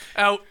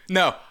 Out.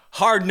 No.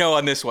 Hard no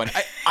on this one.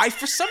 I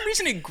for some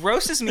reason it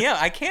grosses me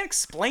out. I can't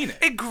explain it.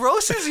 It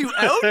grosses you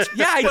out?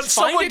 Yeah, I But find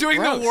someone it doing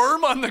gross. the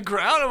worm on the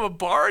ground of a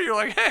bar, you're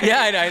like, hey.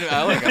 Yeah,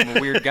 I like I'm a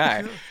weird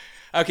guy.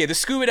 Okay, the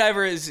scuba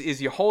diver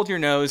is you hold your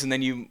nose and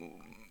then you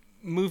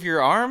move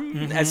your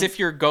arm as if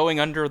you're going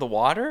under the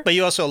water. But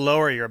you also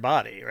lower your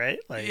body, right?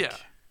 Like, Yeah.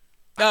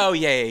 Oh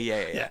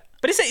yeah.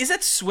 But is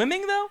that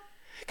swimming though?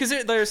 Because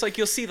there's like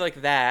you'll see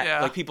like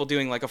that, like people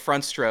doing like a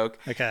front stroke.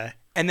 Okay.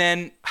 And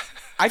then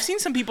I've seen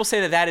some people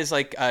say that is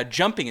like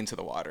jumping into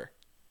the water,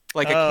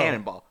 like a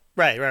cannonball.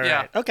 Right.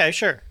 Yeah. Okay,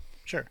 sure.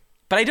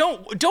 But I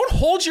don't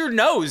hold your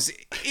nose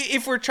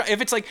if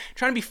if it's like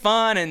trying to be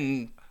fun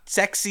and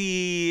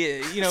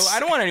sexy. You know, I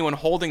don't want anyone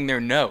holding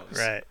their nose.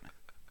 Right.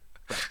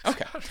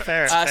 Okay.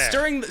 Fair.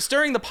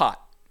 Stirring the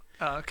pot.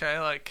 Oh, okay,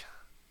 like.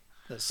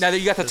 Now that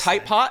you got the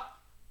tight pot.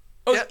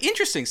 Oh,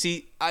 interesting.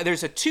 See,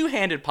 there's a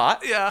two-handed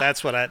pot. Yeah.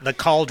 That's what the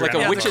cauldron.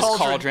 Like a witch's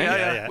cauldron.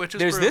 Yeah. Witch's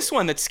There's brew. this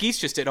one that Skeets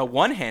just did, a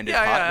one-handed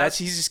pot. Yeah.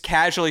 He's just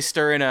casually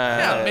stirring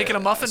making a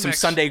muffin some mix.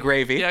 Sunday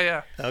gravy.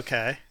 Yeah.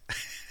 Okay.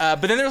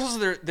 But then there's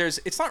also there's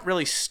it's not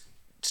really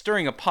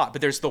stirring a pot,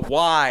 but there's the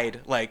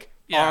wide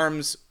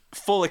arms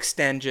full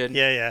extension.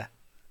 Yeah.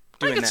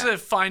 I think it's a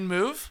fine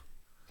move.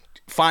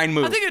 Fine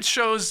move. I think it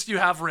shows you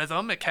have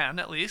rhythm. It can,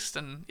 at least.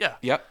 And yeah.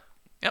 Yep.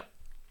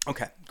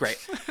 Okay, great.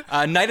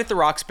 Night at the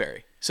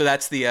Roxbury. So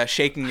that's the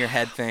shaking your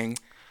head thing.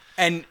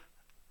 And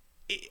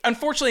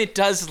unfortunately, it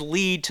does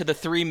lead to the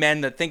three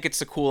men that think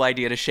it's a cool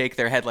idea to shake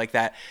their head like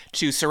that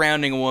to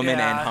surrounding a woman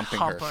and humping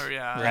her.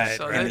 Yeah. Right,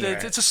 So right.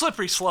 it's a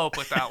slippery slope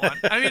with that one.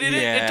 I mean,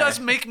 it does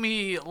make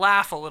me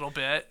laugh a little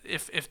bit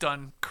if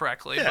done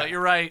correctly. Yeah. But you're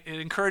right. It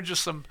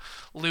encourages some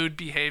lewd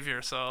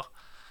behavior. So.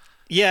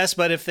 Yes,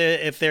 but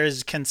if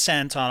there's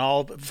consent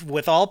on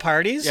with all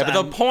parties, Yeah, but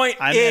the point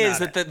is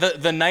that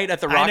the night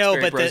at the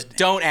Roxbury Bros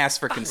don't ask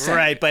for consent.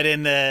 Right, but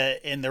in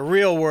the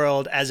real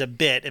world, as a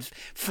bit, if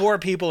four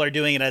people are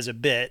doing it as a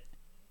bit,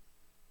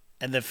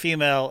 and the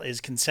female is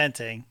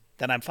consenting,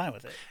 then I'm fine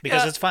with it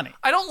because it's funny.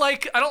 I don't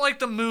like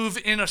the move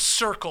in a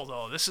circle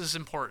though. This is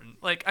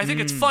important. Like I think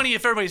it's funny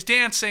if everybody's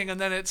dancing and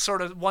then it's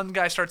sort of one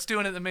guy starts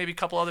doing it, then maybe a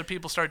couple other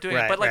people start doing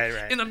it. But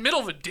in the middle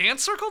of a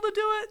dance circle to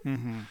do it.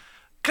 Mm-hmm.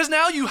 Because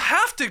now you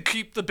have to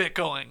keep the bit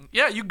going.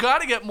 Yeah, you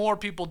got to get more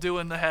people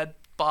doing the head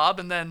bob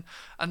and then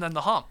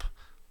the hump.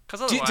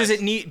 Because otherwise,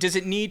 does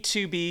it need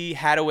to be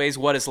Hadaway's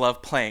 "What Is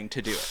Love" playing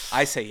to do it?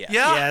 I say yes.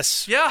 Yeah.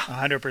 Yes. Yeah.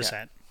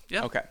 100%.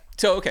 Yeah. Okay.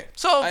 So the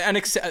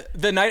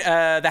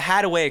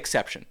Hadaway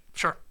exception.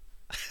 Sure.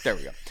 There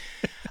we go.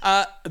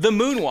 The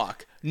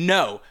moonwalk.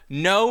 No.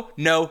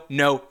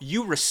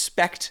 You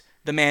respect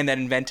the man that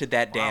invented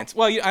that dance.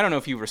 Well, I don't know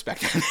if you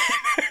respect him,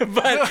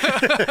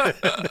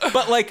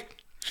 but like.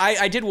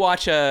 I did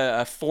watch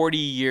a 40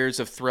 Years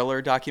of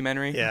Thriller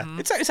documentary. Yeah.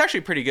 It's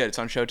actually pretty good. It's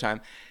on Showtime.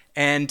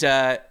 And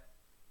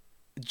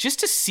just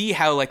to see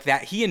how like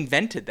that he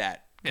invented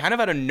that kind of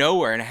out of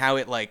nowhere and how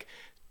it like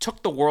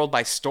took the world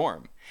by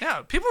storm.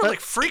 Yeah, people are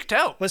like freaked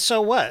out. But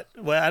so what?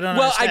 Well, I don't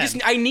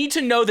understand. I need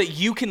to know that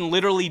you can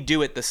literally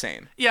do it the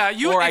same. Yeah,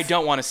 or I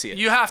don't want to see it.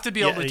 You have to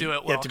be able to do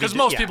it well because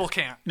most people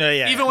can't. No,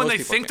 yeah. Even when Most they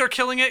people think can't. they're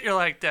killing it, you're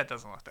like, that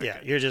doesn't look that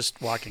good. You're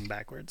just walking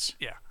backwards.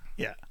 Yeah.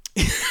 Yeah.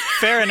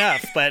 Fair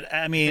enough, but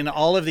I mean,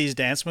 all of these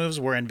dance moves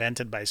were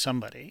invented by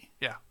somebody.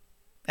 Yeah.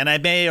 And I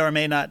may or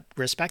may not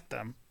respect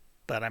them,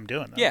 but I'm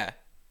doing them. Yeah.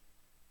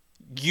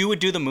 You would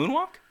do the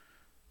moonwalk?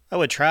 I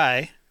would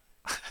try.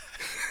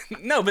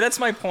 No, but that's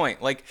my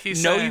point. Like,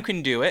 He's know saying- you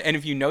can do it, and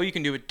if you know you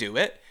can do it, do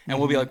it. And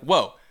we'll be Mm-hmm. like,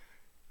 whoa,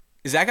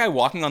 is that guy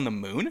walking on the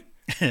moon?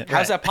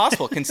 How's that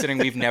possible, considering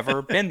we've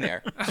never been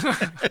there?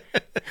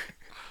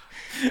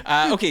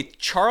 Okay,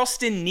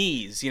 Charleston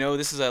knees. You know,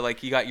 this is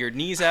like you got your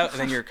knees out, and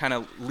then you're kind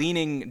of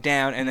leaning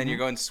down, and then you're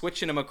going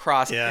switching them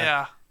across.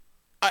 Yeah.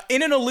 Yeah.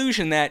 In an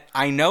illusion that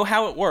I know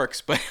how it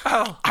works, but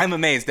I'm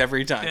amazed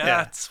every time.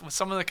 Yeah, it's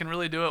someone that can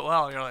really do it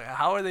well. You're like,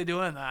 how are they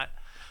doing that?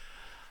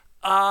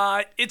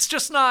 It's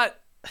just not.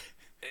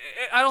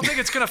 I don't think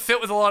it's gonna fit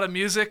with a lot of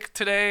music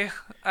today.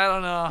 I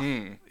don't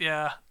know.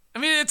 Yeah, I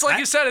mean, it's like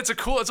you said. It's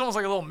almost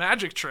like a little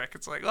magic trick.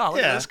 It's like, oh,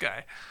 look at this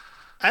guy.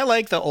 I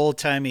like the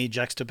old-timey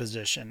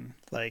juxtaposition.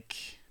 Like,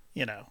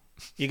 you know,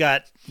 you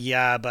got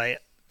Yeah by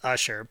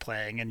Usher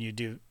playing, and you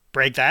do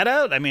break that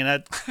out. I mean,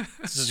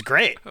 this is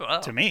great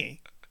to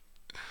me.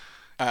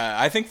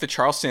 I think the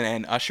Charleston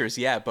and Usher's,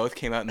 both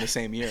came out in the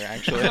same year,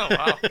 actually. Oh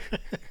wow,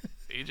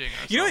 aging.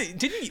 You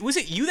know, was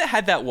it you that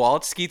had that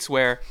wallet, Skeets,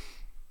 where,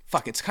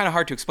 fuck, it's kind of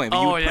hard to explain,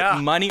 but you would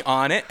put money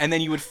on it, and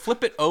then you would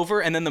flip it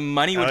over, and then the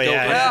money would go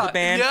into the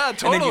band, yeah,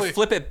 totally. and then you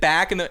flip it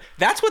back, and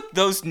that's what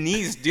those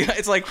knees do.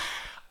 It's like,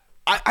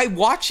 I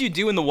watch you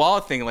doing the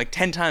wallet thing like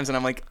 10 times, and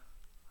I'm like,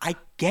 I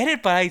get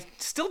it, but I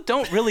still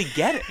don't really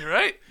get it. You're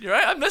right.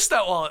 I missed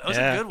that wallet. It was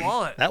a good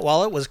wallet. That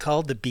wallet was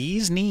called the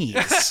Bee's Knees.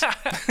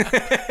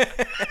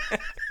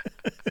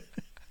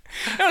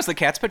 No, it's the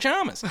cat's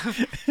pajamas.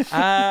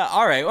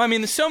 All right. Well, I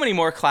mean, there's so many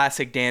more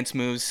classic dance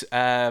moves.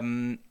 Let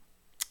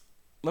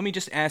me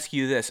just ask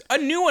you this. A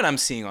new one I'm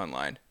seeing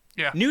online.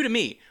 Yeah. New to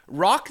me.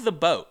 Rock the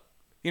boat.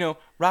 You know,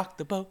 rock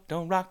the boat,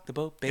 don't rock the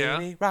boat, baby,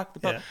 Yeah. rock the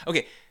boat. Yeah.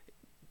 Okay.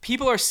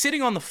 People are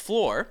sitting on the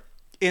floor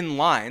in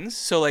lines.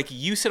 So, like,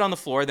 you sit on the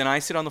floor, then I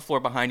sit on the floor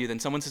behind you, then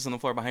someone sits on the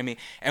floor behind me,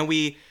 and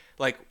we,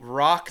 like,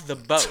 rock the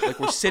boat. Like,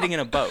 we're sitting in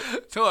a boat.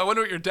 Phil, I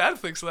wonder what your dad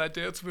thinks of that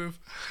dance move.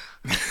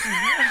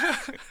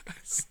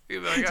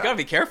 He's got to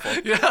be careful.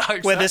 Yeah,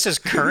 exactly. Wait, this is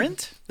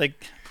current?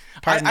 Like,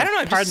 I don't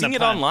know. I've pardon just seen the it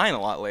pun. online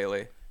a lot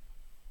lately.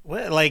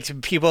 What,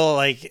 like people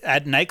like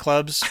at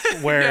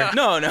nightclubs where? Yeah.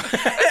 No.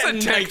 It's a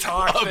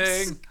TikTok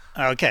thing.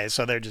 Okay,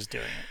 so they're just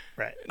doing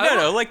it, right?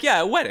 No, like,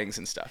 weddings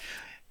and stuff.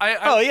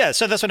 Oh yeah,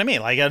 so that's what I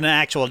mean. Like on an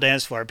actual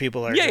dance floor,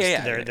 people are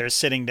they're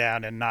sitting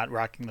down and not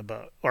rocking the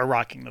boat or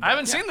rocking the boat. I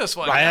haven't seen this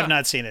one. I have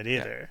not seen it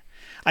either.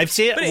 I've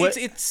seen it. But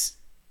it's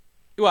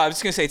well, I was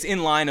just gonna say it's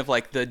in line of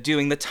like the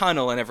doing the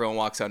tunnel and everyone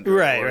walks under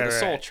Right, it, or right, the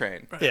Soul right.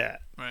 Train. Yeah.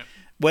 Right.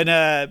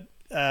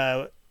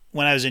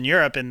 When I was in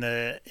Europe in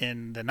the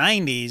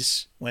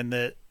 90s, when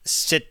the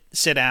Sit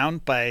Down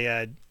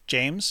by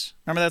James,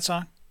 remember that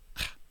song?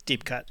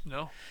 Deep cut.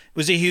 No. It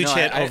was a huge No,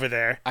 hit I- over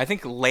there. I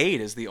think "Laid"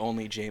 is the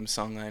only James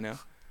song I know.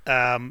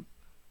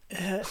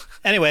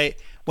 Anyway,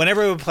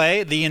 whenever we would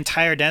play, the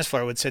entire dance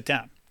floor would sit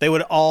down. They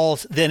would all.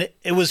 Then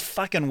it was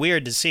fucking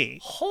weird to see.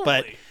 Holy.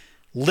 But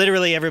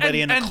literally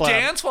everybody in the club.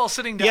 And dance while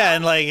sitting down. Yeah,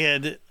 and like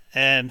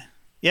and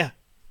yeah.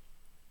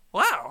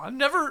 Wow, I've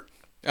never.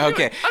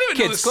 Okay, I don't even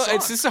know kids, this song.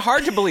 it's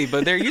hard to believe,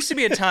 but there used to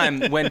be a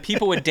time when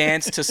people would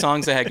dance to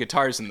songs that had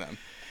guitars in them.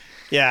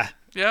 Yeah.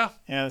 Yeah.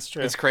 Yeah, that's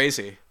true. It's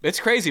crazy. It's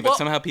crazy, but Well,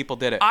 somehow people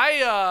did it.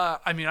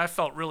 I mean, I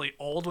felt really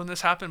old when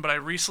this happened, but I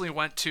recently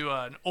went to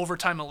an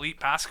overtime elite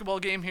basketball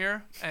game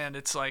here, and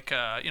it's like,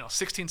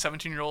 16,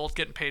 17-year-olds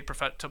getting paid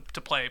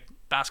to play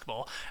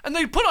basketball, and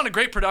they put on a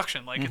great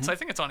production. Like, I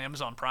think it's on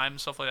Amazon Prime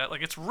and stuff like that.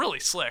 Like, it's really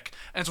slick,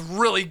 and it's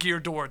really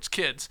geared towards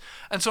kids.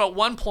 And so at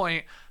one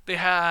point, they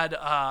had,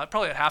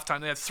 probably at halftime,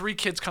 they had 3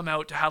 kids come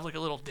out to have like a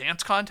little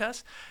dance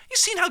contest. You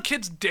seen how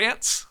kids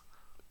dance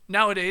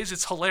nowadays?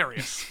 It's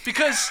hilarious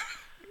because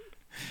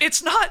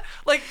it's not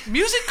like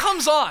music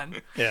comes on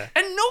Yeah.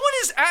 and no one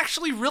is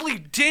actually really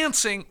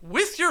dancing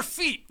with your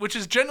feet, which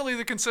is generally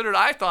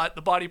I thought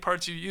the body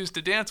parts you use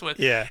to dance with.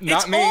 Yeah.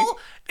 Not me.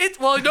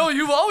 Well, no,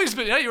 you've always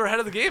been, you were ahead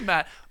of the game,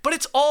 Matt, but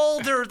it's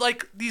all, they're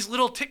like these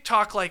little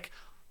TikTok, like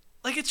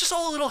it's just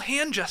all little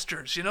hand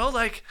gestures,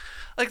 like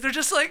they're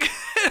just like,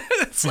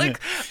 it's like,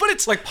 but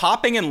it's like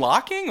popping and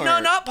locking? Or? no,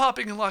 not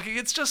popping and locking.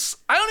 It's just,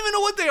 I don't even know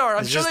what they are.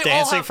 I'm It's sure just they all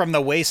dancing have, from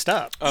the waist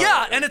up.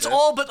 yeah, and it's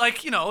all, but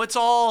like, it's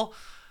all,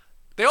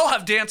 they all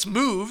have dance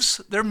moves.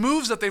 They're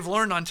moves that they've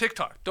learned on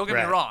TikTok. Don't get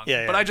me Right. wrong.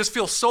 Yeah, But yeah. I just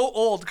feel so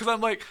old because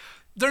I'm like,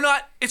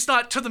 it's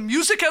not to the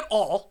music at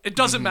all. It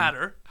doesn't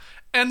matter.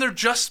 and they're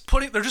just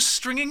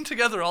stringing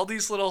together all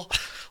these little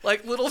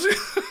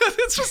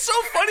it's just so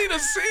funny to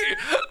see.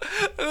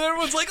 And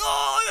everyone's like,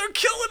 oh, they're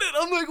killing it.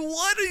 I'm like,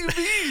 what do you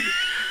mean?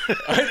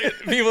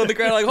 People in the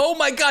crowd are like, oh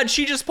my God,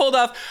 she just pulled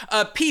off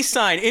a peace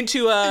sign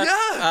into a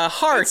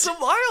heart. It's so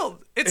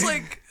wild. It's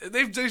like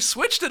they've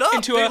switched it up.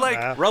 Into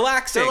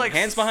relaxing, like,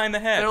 hands behind the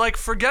head. They're like,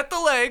 forget the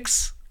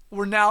legs.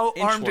 We're now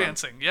arm Inchworm.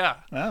 dancing. Yeah.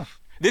 Wow.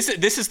 This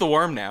is the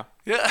worm now.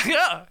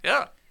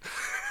 Yeah.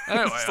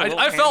 Anyway,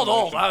 I felt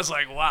old. I was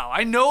like, wow.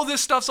 I know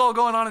this stuff's all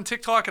going on in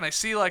TikTok, and I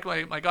see like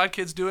my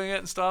godkids doing it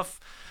and stuff.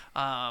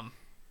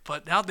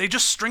 But now they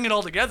just string it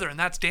all together, and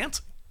that's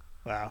dancing.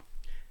 Wow.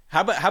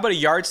 How about a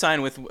yard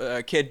sign with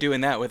a kid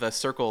doing that with a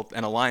circle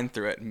and a line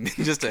through it,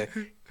 just to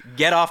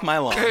get off my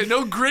lawn? Hey,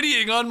 no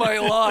grittying on my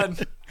lawn.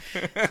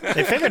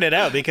 They figured it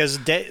out because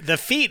the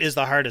feet is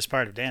the hardest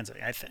part of dancing,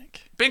 I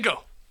think.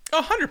 Bingo.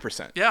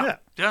 100%.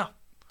 Yeah.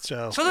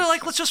 So they're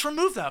like, let's just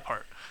remove that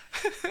part.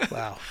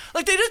 Wow.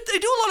 Like they do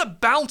a lot of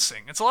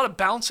bouncing. It's a lot of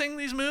bouncing,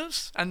 these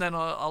moves, and then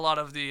a lot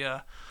of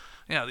the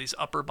these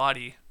upper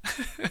body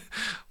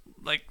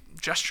like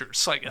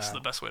gestures, I guess is the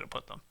best way to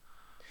put them.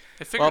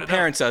 Well,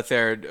 parents out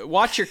there,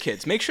 watch your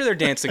kids. Make sure they're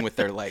dancing with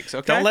their legs,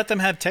 okay? Don't let them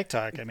have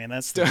TikTok. I mean,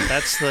 that's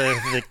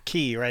the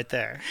key right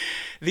there.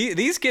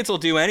 These kids will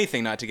do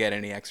anything not to get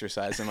any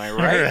exercise, am I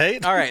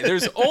right? All right,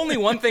 there's only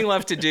one thing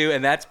left to do,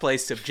 and that's play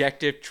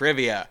subjective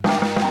trivia.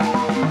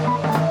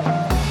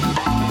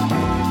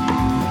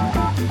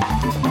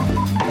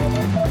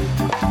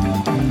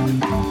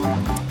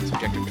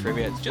 Subjective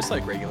trivia is just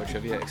like regular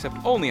trivia, except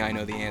only I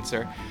know the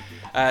answer.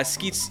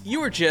 Skeets, you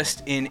were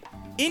just in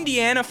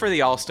Indiana for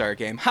the All-Star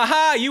game.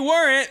 Haha, you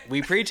weren't.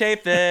 We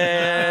pre-taped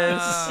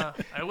this.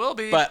 I will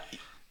be. But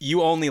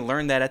you only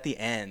learned that at the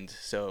end.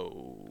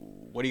 So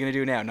what are you going to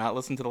do now? Not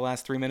listen to the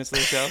last 3 minutes of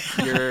the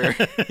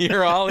show?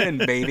 You're all in,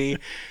 baby.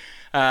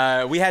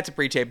 We had to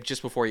pre-tape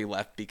just before you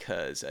left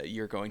because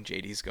you're going,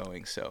 JD's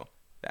going. So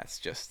that's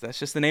just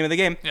the name of the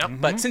game. Yep.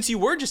 Mm-hmm. But since you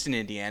were just in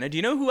Indiana, do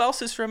you know who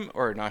else is from,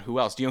 or not who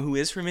else? Do you know who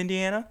is from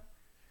Indiana?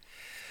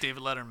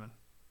 David Letterman.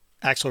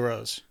 Axl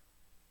Rose.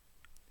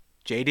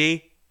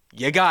 JD?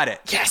 You got it.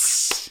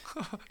 Yes.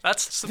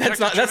 That's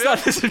not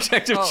the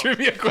subjective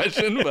trivia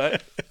question,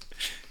 but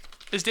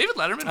is David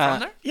Letterman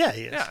from there? Yeah,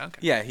 he is. Yeah, okay.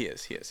 Yeah, he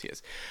is.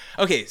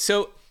 Okay,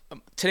 so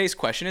today's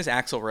question is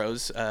Axl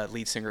Rose,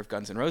 lead singer of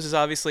Guns N' Roses,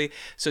 obviously.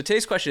 So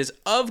today's question is,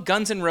 of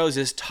Guns N'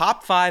 Roses'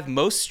 top 5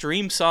 most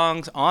streamed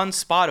songs on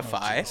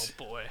Spotify,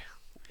 Oh boy,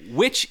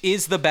 which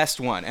is the best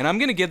one? And I'm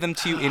going to give them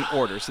to you in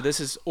order. So this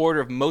is order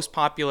of most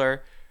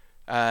popular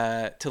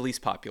to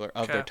least popular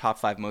of their top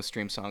 5 most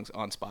streamed songs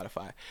on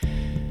Spotify.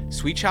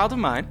 Sweet Child of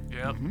Mine.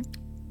 Yep.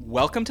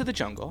 Welcome to the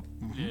Jungle.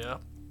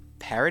 Yep.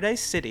 Paradise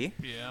City.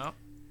 Yep.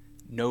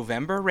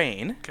 November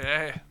Rain.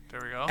 Okay, there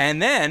we go. And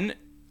then,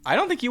 I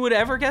don't think you would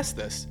ever guess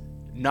this,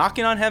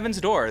 Knocking on Heaven's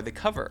Door, the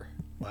cover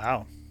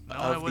Wow.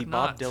 of the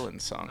Bob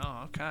Dylan song.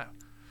 Oh, okay.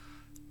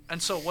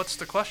 And so what's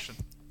the question?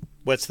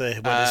 What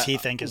does he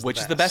think is the best? Which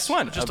is the best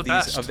one Which is the of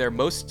best? of their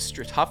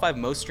top 5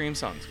 most streamed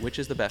songs? Which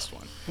is the best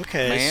one?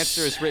 Okay. My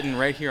answer is written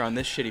right here on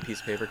this shitty piece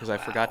of paper because I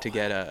forgot to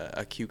get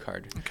a cue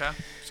card. Okay.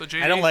 So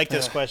JD, I don't like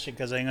this question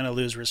because I'm going to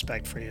lose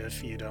respect for you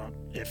if you don't.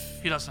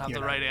 If he doesn't have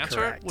you're the not right answer,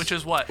 correct. which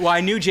is what? Well, I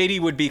knew JD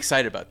would be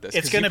excited about this.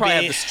 It's going to gonna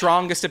have be- the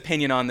strongest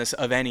opinion on this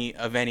of any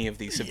of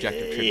these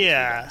subjective trivia.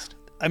 Yeah.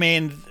 I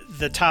mean,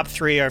 the top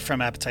 3 are from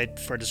Appetite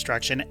for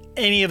Destruction.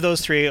 Any of those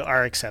 3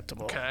 are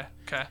acceptable. Okay.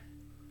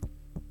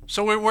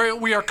 So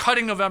we are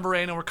cutting November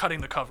Rain and we're cutting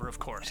the cover, of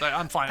course.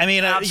 I'm fine. I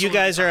mean, you Absolutely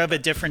guys fine are with of a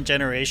it. different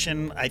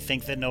generation. I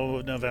think that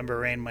November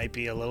Rain might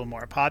be a little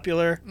more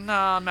popular.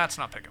 Nah, Matt's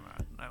not picking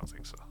that. I don't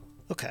think so.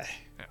 Okay.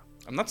 Yeah.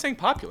 I'm not saying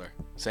popular,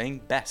 I'm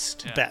saying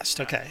best. Yeah. Best.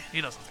 Okay.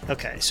 He doesn't.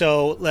 Okay.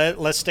 So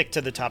let's stick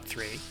to the top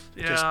 3.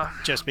 Yeah.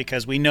 Just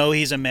because we know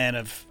he's a man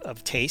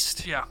of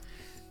taste. Yeah.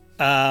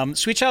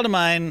 Sweet Child of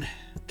Mine,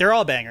 they're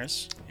all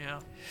bangers.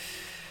 Yeah.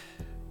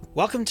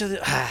 Welcome to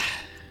the...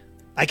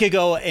 I could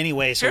go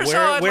anyway, so Here's where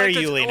how I'd are like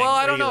you to, leaning? Well, I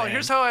Where don't are you know. leaning?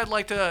 Here's how I'd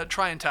like to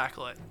try and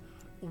tackle it.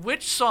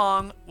 Which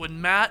song would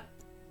Matt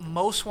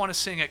most want to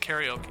sing at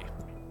karaoke?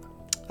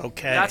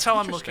 Okay. That's how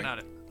I'm looking at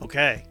it.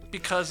 Okay.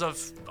 Because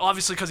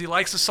he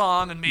likes the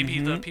song and maybe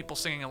Mm-hmm. the people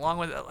singing along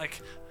with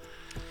it.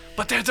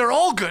 But they're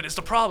all good is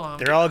the problem.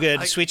 They're all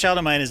good. Sweet Child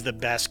of Mine is the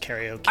best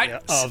karaoke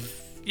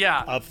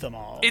of them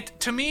all.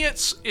 To me,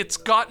 it's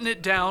gotten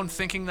it down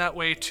thinking that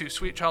way to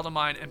Sweet Child of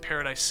Mine and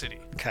Paradise City.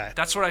 Okay.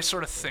 That's what I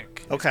sort of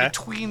think. Okay. It's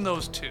between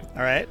those two.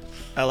 All right.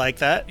 I like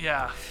that.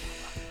 Yeah.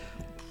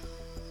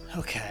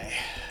 Okay.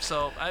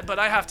 So, but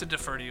I have to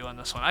defer to you on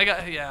this one.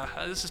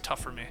 This is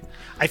tough for me.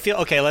 I feel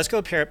okay. Let's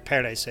go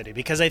Paradise City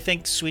because I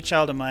think Sweet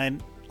Child of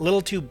Mine a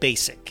little too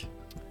basic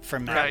for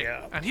Matt.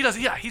 Right. And he does.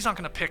 Yeah, he's not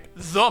going to pick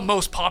the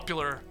most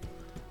popular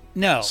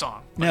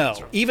song. No.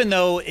 Even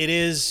though it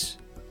is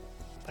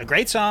a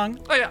great song.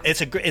 Oh yeah.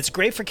 It's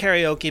great for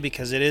karaoke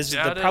because it is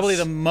Yeah, probably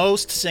the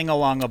most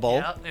sing-alongable.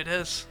 Yeah, it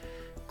is.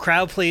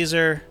 Crowd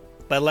pleaser,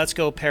 but let's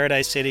go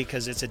Paradise City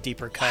because it's a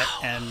deeper cut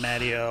and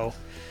Matty-O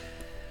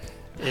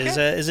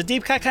is a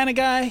deep cut kind of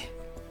guy.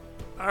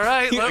 All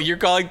right. You're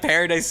calling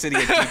Paradise City a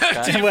deep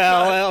cut.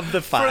 Well, of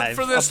the five.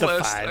 For this of the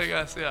list, five. I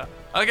guess, yeah.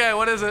 Okay,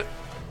 what is it?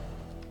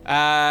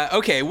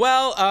 Okay,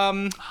 well,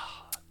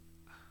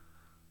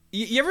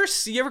 you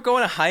ever go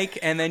on a hike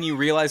and then you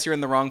realize you're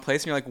in the wrong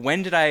place and you're like,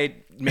 when did I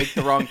make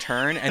the wrong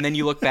turn? And then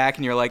you look back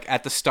and you're like,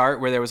 at the start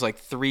where there was like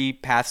 3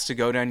 paths to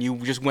go down, you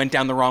just went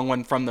down the wrong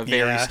one from the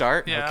very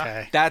start. Yeah.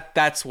 Okay.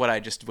 That's what I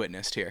just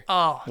witnessed here.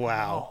 Oh,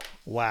 Wow.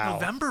 no. Wow.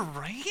 November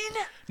Rain?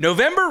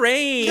 November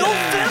Rain.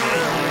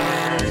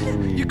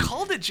 You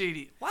called it,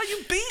 JD. Wow,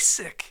 you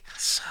basic.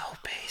 So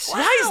basic.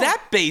 Why is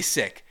that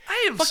basic?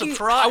 I am Fucking,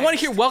 surprised. I want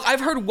to hear. I've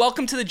heard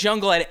 "Welcome to the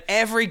Jungle" at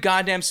every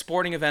goddamn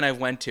sporting event I've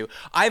went to.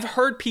 I've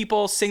heard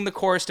people sing the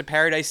chorus to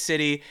Paradise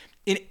City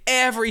in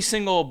every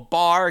single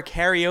bar,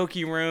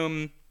 karaoke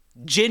room,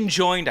 gin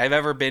joint I've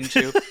ever been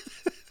to.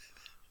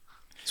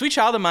 Sweet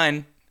Child of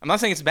Mine. I'm not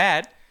saying it's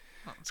bad,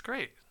 Oh, it's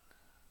great.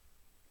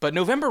 but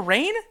November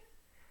Rain.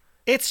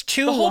 It's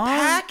too The whole long.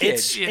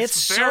 package.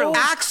 It's very so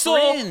Axel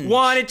cringe.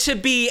 wanted to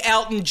be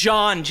Elton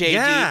John, JD.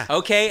 Yeah.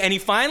 Okay, and he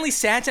finally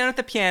sat down at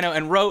the piano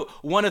and wrote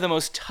one of the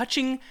most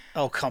touching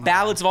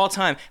ballads of all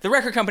time. The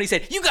record company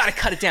said, "You got to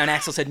cut it down."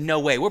 Axel said, "No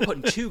way. We're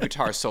putting 2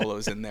 guitar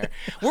solos in there.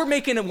 We're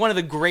making one of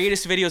the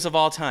greatest videos of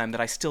all time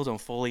that I still don't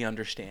fully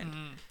understand."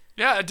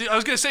 Yeah, I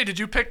was going to say, did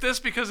you pick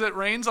this because it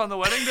rains on the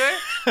wedding day?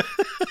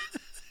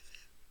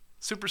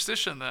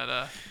 Superstition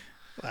that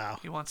Wow.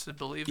 he wants to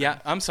believe Yeah,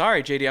 I'm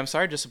sorry, JD. I'm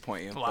sorry to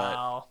disappoint you.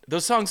 Wow. But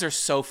those songs are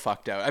so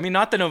fucked out. I mean,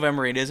 not that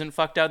November Rain isn't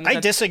fucked out. In the I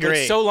sense, disagree. but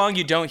it's so long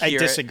you don't hear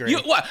I disagree.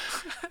 it. What?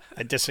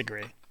 I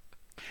disagree.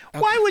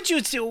 Why would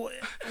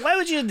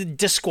you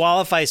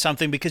disqualify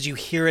something because you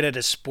hear it at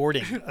a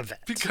sporting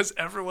event? Because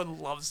everyone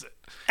loves it.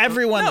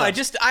 Everyone No,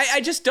 loves I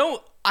just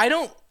don't. I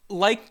don't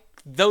like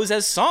those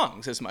as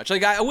songs as much.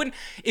 Like I wouldn't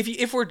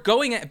if we're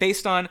going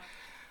based on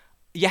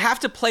you have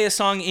to play a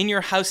song in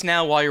your house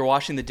now while you're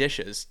washing the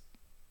dishes.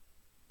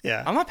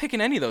 Yeah. I'm not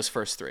picking any of those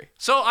first 3.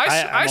 So I'm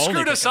I only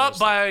screwed us picking up those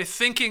by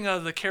thinking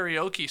of the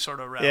karaoke sort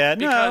of route. Yeah,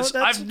 no, because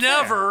that's I've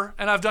fair. never,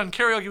 and I've done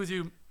karaoke with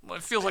you,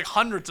 it feels like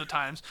hundreds of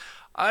times.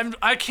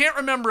 I can't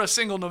remember a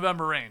single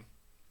November Rain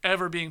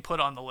ever being put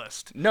on the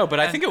list. No, but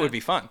I think it would be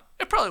fun.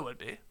 It probably would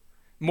be.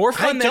 More I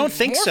fun than don't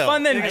think more so.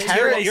 fun than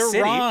Paradise You're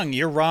City. wrong.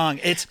 You're wrong.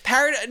 It's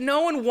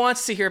No one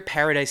wants to hear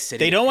Paradise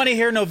City. they don't want to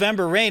hear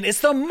November Rain. It's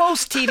the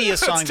most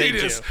tedious song they do.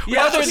 tedious.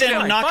 Yeah, Other okay, than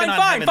fine, knocking on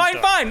fine, heaven's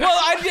door. fine. Well,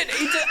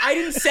 I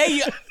didn't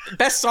say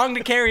best song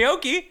to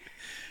karaoke.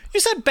 You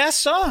said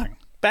best song.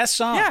 Best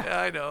song. Yeah,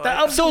 I know.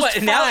 Of So those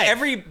what, now five.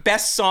 every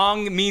best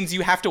song means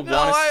you have to No,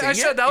 want to sing I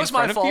said it that was in my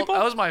front of fault. people?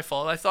 That was my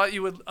fault. I thought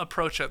you would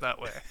approach it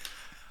that way.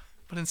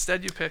 But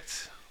instead you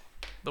picked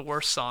the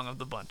worst song of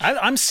the bunch.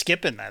 I'm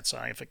skipping that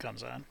song if it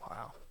comes on.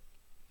 Wow.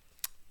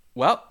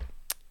 Well,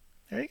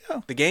 There you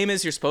go. the game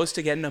is you're supposed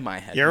to get into my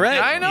head. You're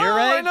right. I know. You're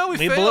right. I know. We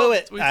failed. blew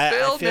it. We I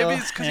failed. feel- Maybe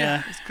it's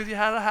because you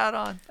had a hat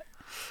on.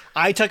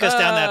 I took us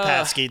down that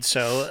path, Skeets,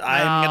 so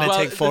I'm going to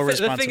take full the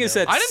responsibility. thing is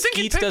that I didn't think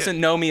he'd Skeets pick doesn't it.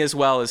 know me as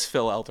well as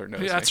Phil Elder knows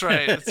Yeah, that's me.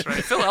 right. That's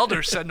right. Phil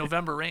Elder said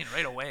November Rain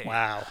right away.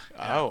 Wow.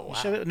 Oh,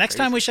 wow. Next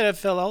time we should have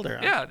Phil Elder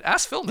on. Yeah,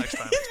 ask Phil next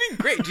time. He's been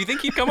great. Do you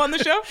think he'd come on the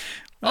show?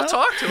 I'll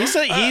talk to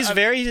him. He's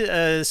very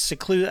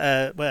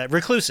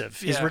reclusive.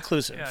 He's Yeah.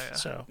 reclusive. Yeah, yeah.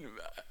 So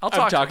I'll I'm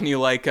talk to talking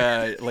him.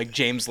 to you like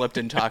James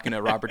Lipton talking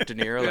to Robert De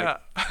Niro.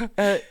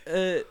 Like,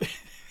 Yeah.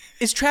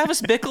 is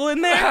Travis Bickle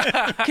in there?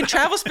 Can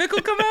Travis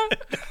Bickle come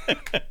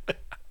out?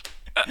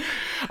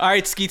 All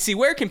right, Skeetsy,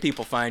 where can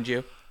people find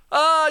you?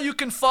 You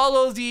can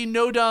follow the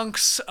No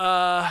Dunks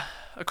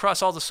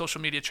across all the social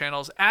media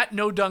channels at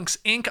No Dunks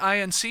Inc.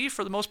 INC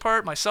for the most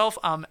part. Myself,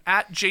 I'm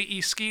at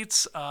JE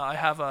Skeets. I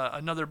have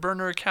another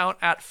burner account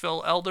at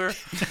Phil Elder.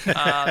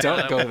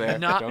 Don't go there.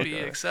 Not Don't be go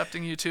there.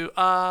 accepting you two.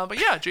 But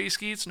yeah, JE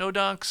Skeets, No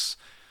Dunks,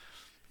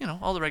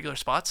 all the regular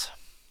spots.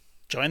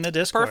 join the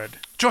Discord.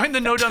 Join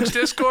the No Dunks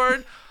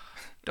Discord.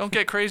 Don't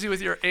get crazy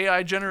with your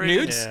AI generated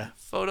Nudes? Yeah.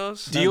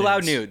 photos. Do you allow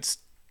nudes?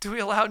 Do we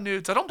allow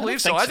nudes? I don't believe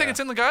so. think I think so. it's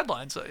in the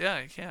guidelines. So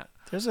yeah, you can't.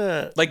 There's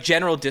a Like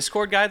general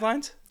Discord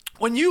guidelines?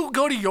 When you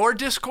go to your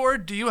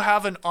Discord, do you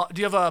have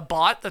a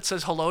bot that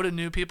says hello to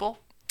new people?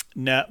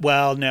 no.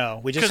 Well, no.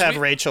 We just 'Cause have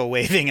we- Rachel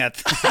waving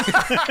at.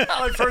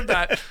 I've heard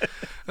that.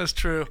 That's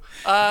true.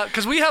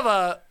 Because we have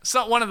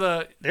one of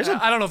the.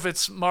 I don't know if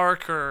it's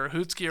Mark or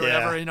Hootski or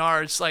whatever in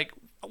ours. Like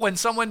when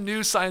someone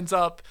new signs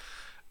up,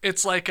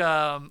 it's like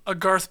a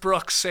Garth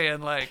Brooks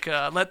saying like,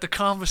 "Let the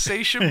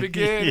conversation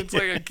begin." It's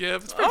like a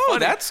gift. It's pretty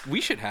funny. we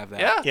should have that.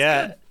 yeah.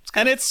 Yeah,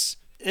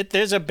 and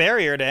there's a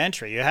barrier to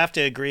entry. You have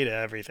to agree to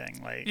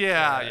everything. Like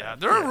Yeah.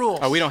 There are rules.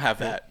 Oh, we don't have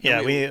that.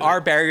 Yeah, our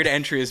barrier to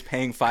entry is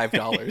paying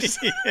 $5.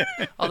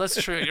 Oh,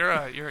 that's true. You're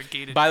a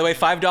gated. By the way,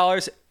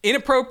 $5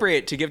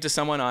 inappropriate to give to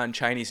someone on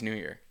Chinese New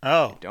Year.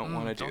 Oh, Don't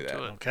want to do that.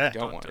 do it. Okay.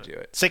 Don't want to do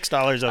it.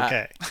 $6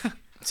 okay.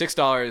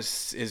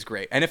 $6 is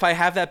great. And if I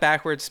have that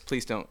backwards,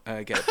 please don't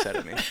get upset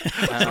at me.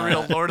 the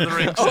real Lord of the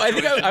Rings. Oh, I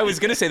think I was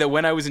gonna say that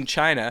when I was in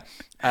China,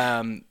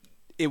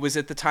 it was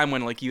at the time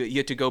when like you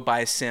had to go buy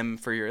a SIM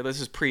for this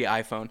is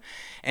pre-iPhone,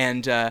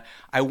 and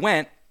I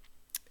went,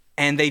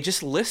 And they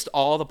just list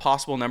all the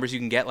possible numbers you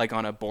can get, like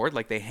on a board,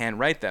 like they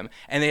handwrite them,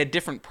 and they had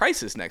different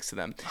prices next to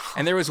them.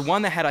 And there was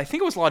one that had, I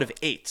think it was a lot of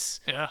 8s.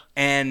 Yeah.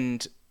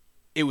 And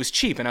it was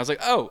cheap, and I was like,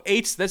 oh,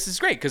 8s, this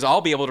is great, because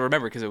I'll be able to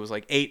remember, because it was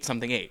like 8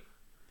 something 8.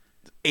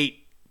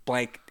 8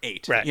 blank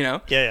 8, Right. you know?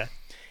 Yeah.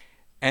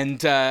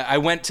 And I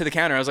went to the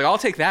counter, I was like, I'll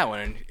take that one.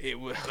 And it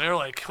was They're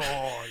like,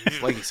 oh, you.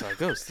 like, so I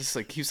goes, this is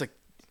like, he was like,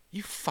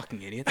 you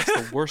fucking idiot,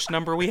 that's the worst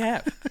number we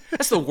have.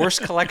 That's the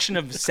worst collection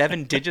of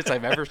 7 digits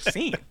I've ever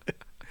seen.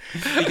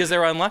 Because they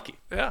were unlucky.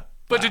 Yeah.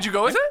 But did you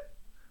go with it?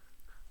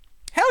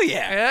 Hell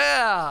yeah.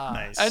 Yeah.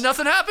 Nice. And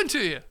nothing happened to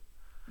you.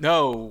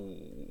 No,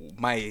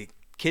 my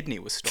kidney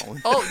was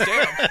stolen. Oh,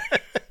 damn.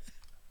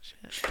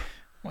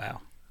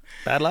 Wow.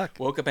 Bad luck.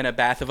 Woke up in a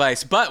bath of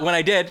ice. But when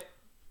I did,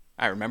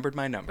 I remembered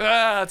my number.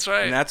 That's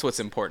right. And that's what's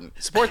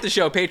important. Support the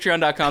show,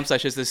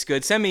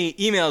 patreon.com/isthisgood. Send me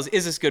emails,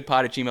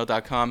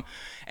 isthisgoodpod@gmail.com.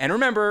 And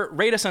remember,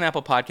 rate us on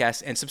Apple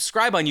Podcasts and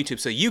subscribe on YouTube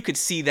so you could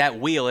see that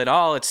wheel in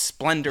all its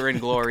splendor and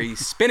glory,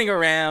 spinning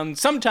around,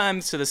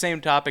 sometimes to the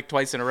same topic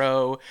twice in a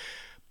row.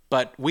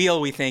 But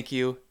Wheel, we thank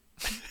you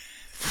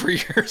for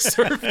your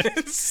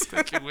service.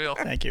 Thank you, Will.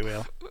 Thank you,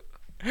 Will.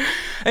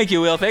 Thank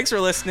you, Will. Thanks for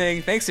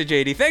listening. Thanks to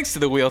JD. Thanks to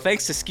the Wheel.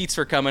 Thanks to Skeets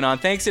for coming on.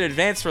 Thanks in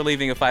advance for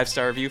leaving a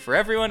 5-star review. For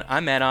everyone,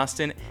 I'm Matt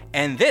Austin,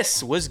 and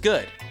this was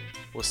good.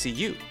 We'll see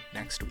you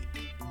next week.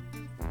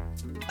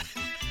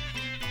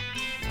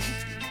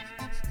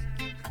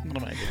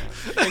 What am I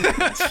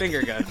doing?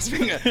 Finger guns.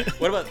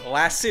 What about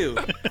lasso?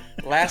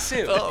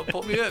 Lasso. Oh,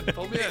 pull me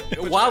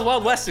in. Wild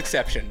Wild West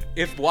exception.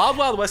 If Wild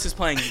Wild West is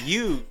playing,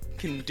 you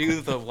can do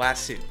the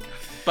lasso.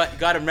 But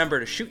gotta remember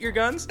to shoot your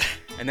guns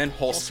and then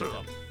holster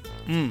them.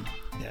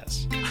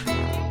 Yes.